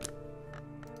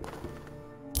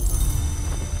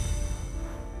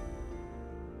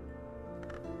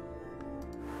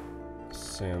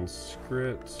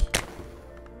 Sanskrit.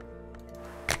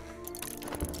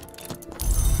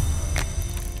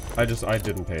 I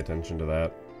didn't pay attention to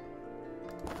that.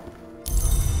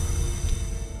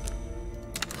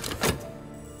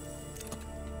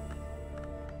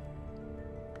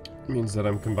 Means that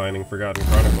I'm combining Forgotten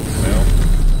Chronicles now.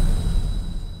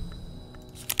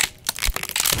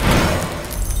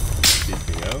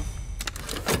 Speaking of.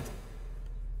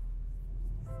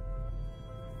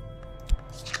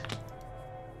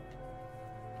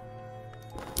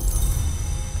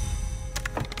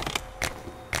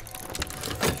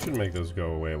 Should make those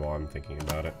go away while I'm thinking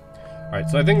about it. Alright,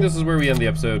 so I think this is where we end the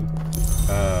episode.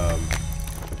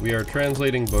 We are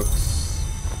translating books.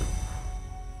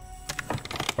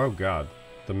 Oh god.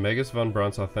 The Magus von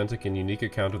Brandt's authentic and unique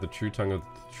account of the true tongue of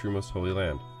the true most holy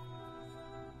land.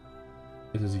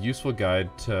 It is a useful guide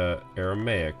to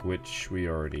Aramaic, which we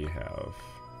already have.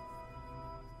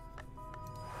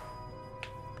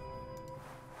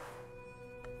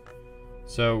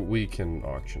 So we can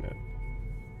auction it.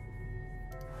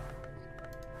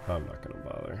 I'm not gonna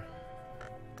bother.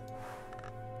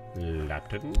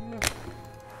 Latin.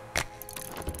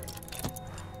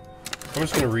 I'm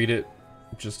just gonna read it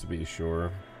just to be sure.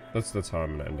 That's how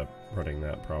I'm gonna end up running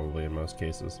that probably in most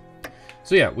cases.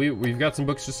 So yeah, we've got some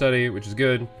books to study, which is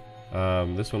good.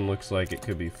 This one looks like it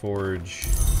could be Forge.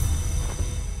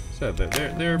 So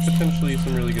there are potentially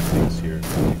some really good things here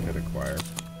that we could acquire.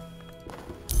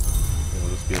 It'll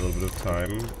just be a little bit of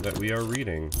time that we are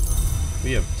reading.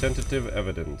 We have tentative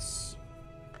evidence.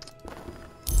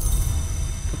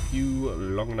 Took you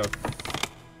long enough.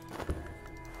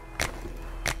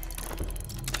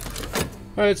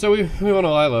 Alright, so we want to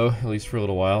lie low, at least for a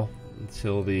little while,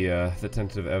 until the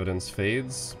tentative evidence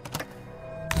fades.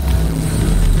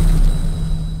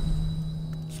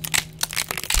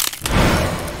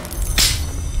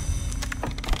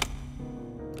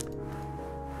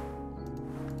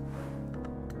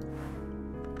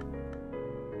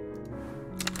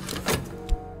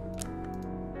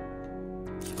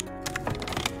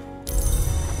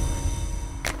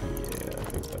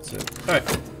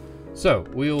 Alright, so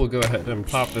we will go ahead and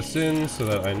pop this in so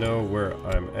that I know where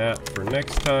I'm at for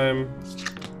next time.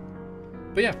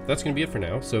 But yeah, that's going to be it for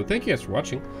now. So thank you guys for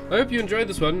watching. I hope you enjoyed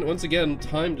this one. Once again,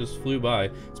 time just flew by.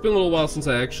 It's been a little while since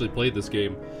I actually played this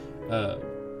game.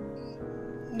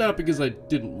 Not because I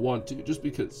didn't want to, just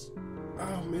because,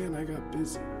 oh man, I got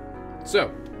busy.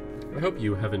 So, I hope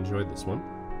you have enjoyed this one.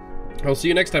 I'll see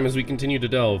you next time as we continue to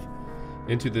delve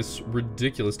into this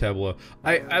ridiculous tableau.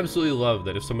 I absolutely love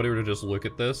that if somebody were to just look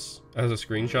at this as a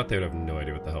screenshot, they would have no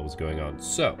idea what the hell was going on.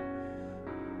 So,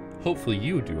 hopefully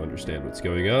you do understand what's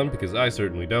going on, because I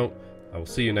certainly don't. I will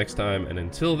see you next time, and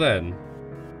until then,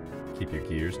 keep your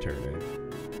gears turning.